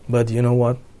 But you know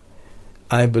what?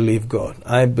 I believe God.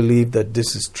 I believe that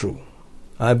this is true.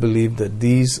 I believe that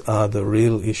these are the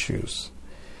real issues.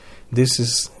 This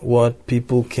is what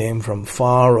people came from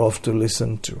far off to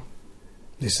listen to.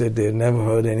 They said they had never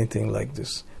heard anything like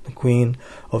this. The Queen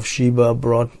of Sheba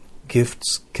brought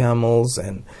gifts, camels,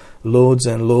 and loads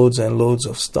and loads and loads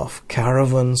of stuff,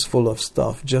 caravans full of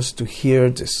stuff, just to hear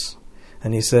this.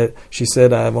 And she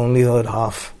said, I have only heard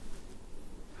half.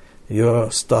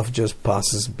 Your stuff just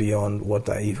passes beyond what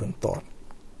I even thought.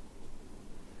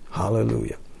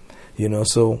 Hallelujah.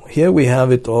 So here we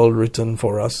have it all written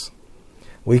for us.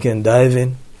 We can dive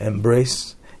in,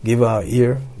 embrace, give our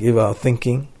ear, give our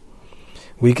thinking.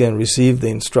 We can receive the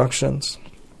instructions.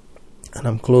 And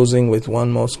I'm closing with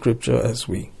one more scripture as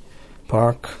we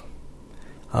park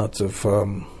out of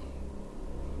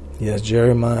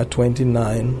Jeremiah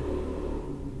 29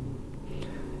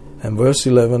 and verse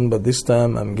 11, but this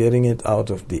time I'm getting it out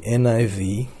of the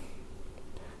NIV,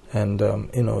 and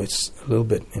it's a little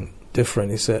bit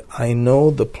different. He said, I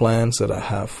know the plans that I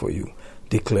have for you,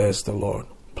 declares the Lord,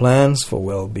 plans for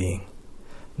well-being,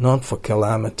 not for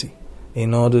calamity,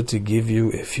 in order to give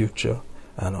you a future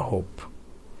and a hope.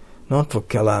 Not for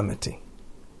calamity.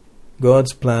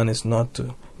 God's plan is not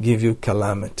to give you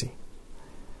calamity.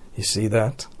 You see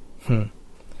that?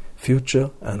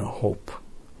 Future and a hope.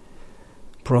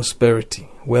 Prosperity,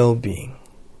 well-being.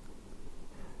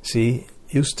 See,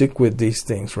 you stick with these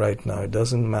things right now. It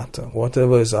doesn't matter.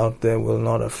 Whatever is out there will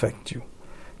not affect you.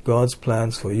 God's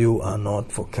plans for you are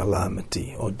not for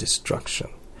calamity or destruction.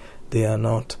 They are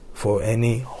not for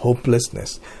any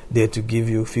hopelessness. They are to give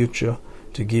you a future,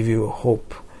 to give you a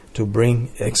hope, to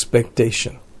bring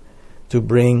expectation, to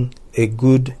bring a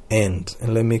good end.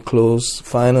 And let me close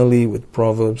finally with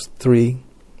Proverbs 3.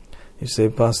 You say,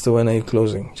 Pastor, when are you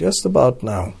closing? Just about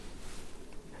now.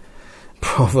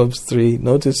 Proverbs 3.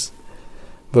 Notice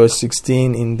verse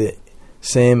 16 in the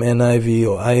same NIV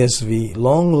or ISV.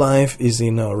 Long life is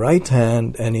in her right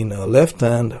hand, and in her left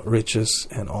hand riches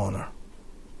and honor.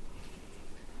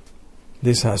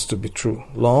 This has to be true.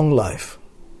 Long life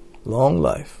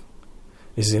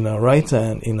is in her right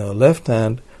hand, in her left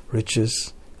hand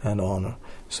riches and honor.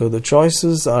 So the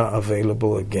choices are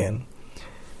available again.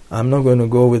 I'm not going to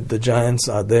go with the giants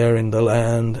are there in the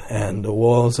land and the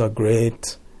walls are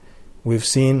great. We've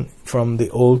seen from the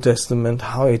Old Testament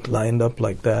how it lined up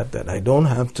like that I don't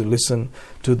have to listen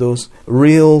to those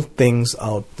real things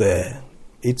out there.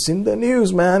 It's in the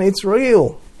news, man. It's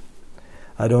real.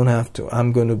 I don't have to.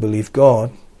 I'm going to believe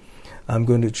God. I'm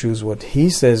going to choose what He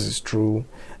says is true,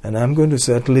 and I'm going to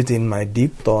settle it in my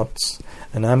deep thoughts,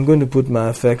 and I'm going to put my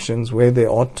affections where they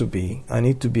ought to be. I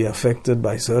need to be affected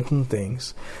by certain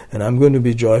things, and I'm going to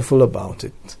be joyful about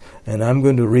it, and I'm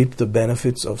going to reap the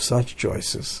benefits of such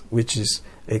choices, which is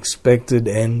expected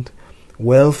end,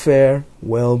 welfare,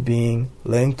 well-being,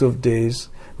 length of days,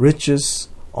 riches,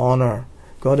 honor.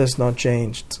 God has not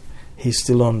changed. He's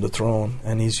still on the throne,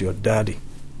 and He's your daddy.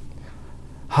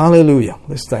 Hallelujah.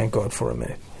 Let's thank God for a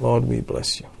minute. Lord, we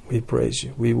bless you. We praise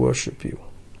you. We worship you.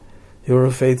 You're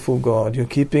a faithful God. You're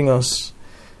keeping us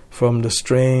from the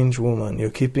strange woman. You're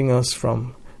keeping us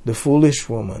from the foolish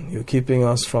woman. You're keeping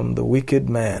us from the wicked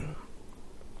man.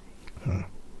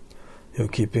 You're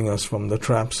keeping us from the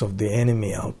traps of the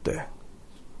enemy out there.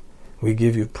 We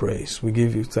give you praise. We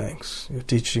give you thanks. You're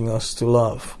teaching us to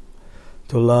love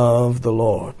the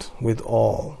Lord with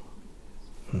all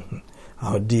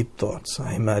our deep thoughts,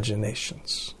 our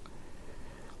imaginations,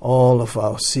 all of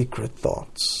our secret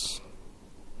thoughts,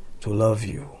 to love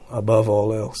you above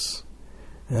all else,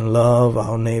 and love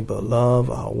our neighbor,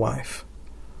 love our wife,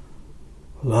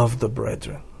 love the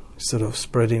brethren, instead of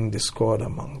spreading discord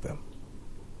among them,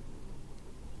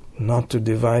 not to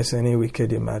devise any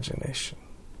wicked imagination,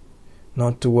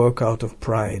 not to work out of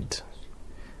pride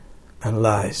and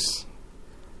lies,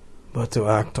 but to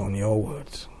act on your word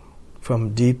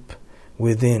from deep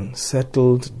within,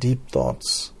 settled deep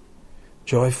thoughts,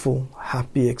 joyful,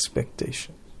 happy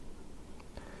expectation.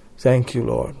 Thank you,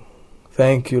 Lord.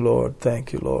 Thank you, Lord.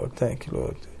 Thank you, Lord. Thank you,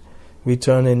 Lord. We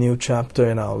turn a new chapter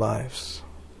in our lives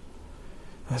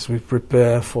as we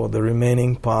prepare for the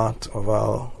remaining part of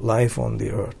our life on the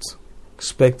earth,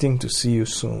 expecting to see you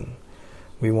soon.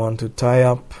 We want to tie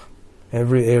up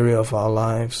every area of our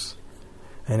lives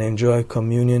and enjoy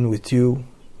communion with you,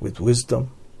 with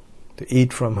wisdom, to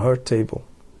eat from her table,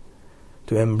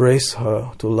 to embrace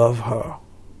her, to love her.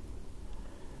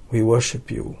 We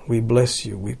worship you, we bless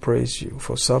you, we praise you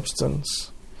for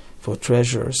substance, for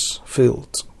treasures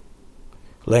filled,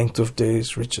 length of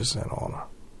days, riches and honor.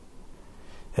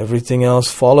 Everything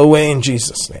else fall away in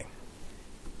Jesus' name.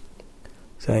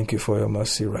 Thank you for your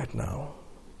mercy right now.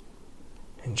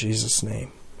 In Jesus'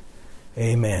 name,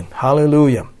 amen.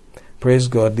 Hallelujah. Praise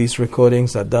God. These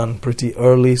recordings are done pretty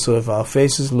early, so if our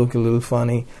faces look a little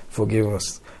funny, forgive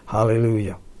us.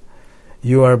 Hallelujah.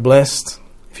 You are blessed.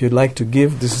 If you'd like to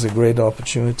give, this is a great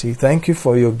opportunity. Thank you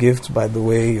for your gift, by the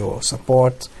way, your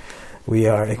support. We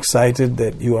are excited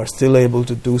that you are still able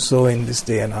to do so in this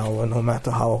day and hour, no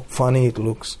matter how funny it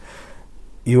looks.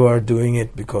 You are doing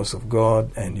it because of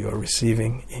God, and you are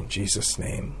receiving in Jesus'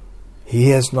 name. He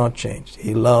has not changed.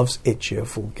 He loves a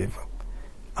cheerful giver.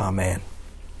 Amen.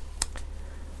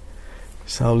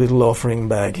 It's our little offering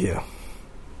bag here.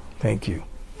 Thank you.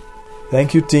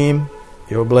 Thank you, team.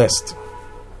 You're blessed.